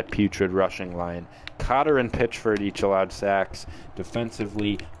up for that putrid rushing line. Cotter and Pitchford each allowed sacks.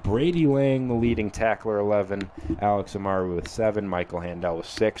 Defensively, Brady Lang, the leading tackler, 11. Alex Amaru with 7. Michael Handel with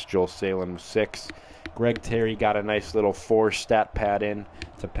 6. Joel Salin with 6. Greg Terry got a nice little 4 stat pad in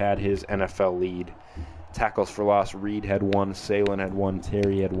to pad his NFL lead. Tackles for loss, Reed had 1, Salin had 1,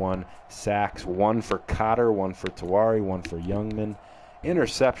 Terry had 1. Sacks, 1 for Cotter, 1 for Tawari, 1 for Youngman.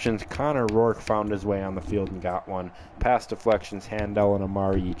 Interceptions, Connor Rourke found his way on the field and got 1. Pass deflections, Handel and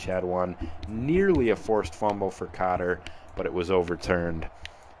Amari each had 1. Nearly a forced fumble for Cotter, but it was overturned.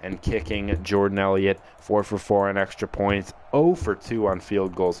 And kicking, Jordan Elliott, 4 for 4 on extra points, 0 for 2 on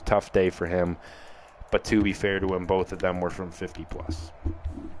field goals. Tough day for him, but to be fair to him, both of them were from 50 plus.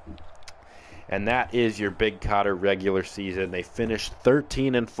 And that is your Big Cotter regular season. They finished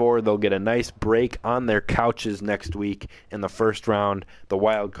 13-4. They'll get a nice break on their couches next week in the first round, the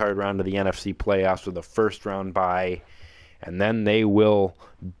wild card round of the NFC playoffs with a first round bye. And then they will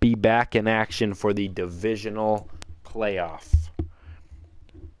be back in action for the divisional playoff.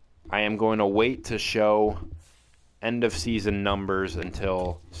 I am going to wait to show end of season numbers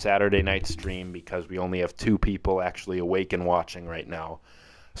until Saturday night stream because we only have 2 people actually awake and watching right now.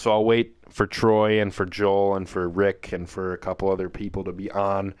 So I'll wait for Troy and for Joel and for Rick and for a couple other people to be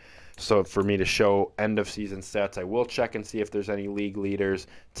on. So for me to show end-of-season stats, I will check and see if there's any league leaders.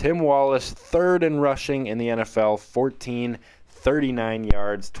 Tim Wallace, 3rd in rushing in the NFL, 39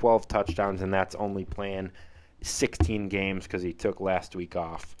 yards, 12 touchdowns, and that's only playing 16 games because he took last week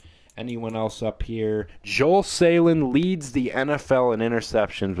off. Anyone else up here? Joel Salin leads the NFL in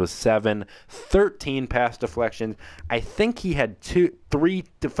interceptions with 7, 13 pass deflections. I think he had 3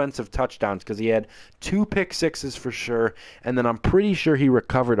 defensive touchdowns because he had 2 pick sixes for sure, and then I'm pretty sure he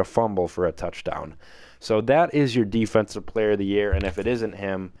recovered a fumble for a touchdown. So that is your defensive player of the year, and if it isn't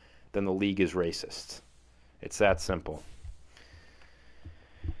him, then the league is racist. It's that simple.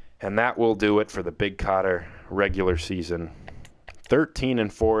 And that will do it for the Big Cotter regular season.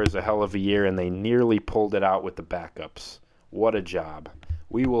 13-4 is a hell of a year, and they nearly pulled it out with the backups. What a job.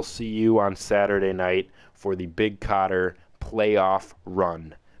 We will see you on Saturday night for the Big Cotter playoff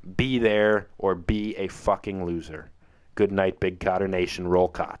run. Be there or be a fucking loser. Good night, Big Cotter Nation. Roll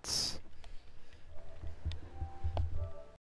Cots.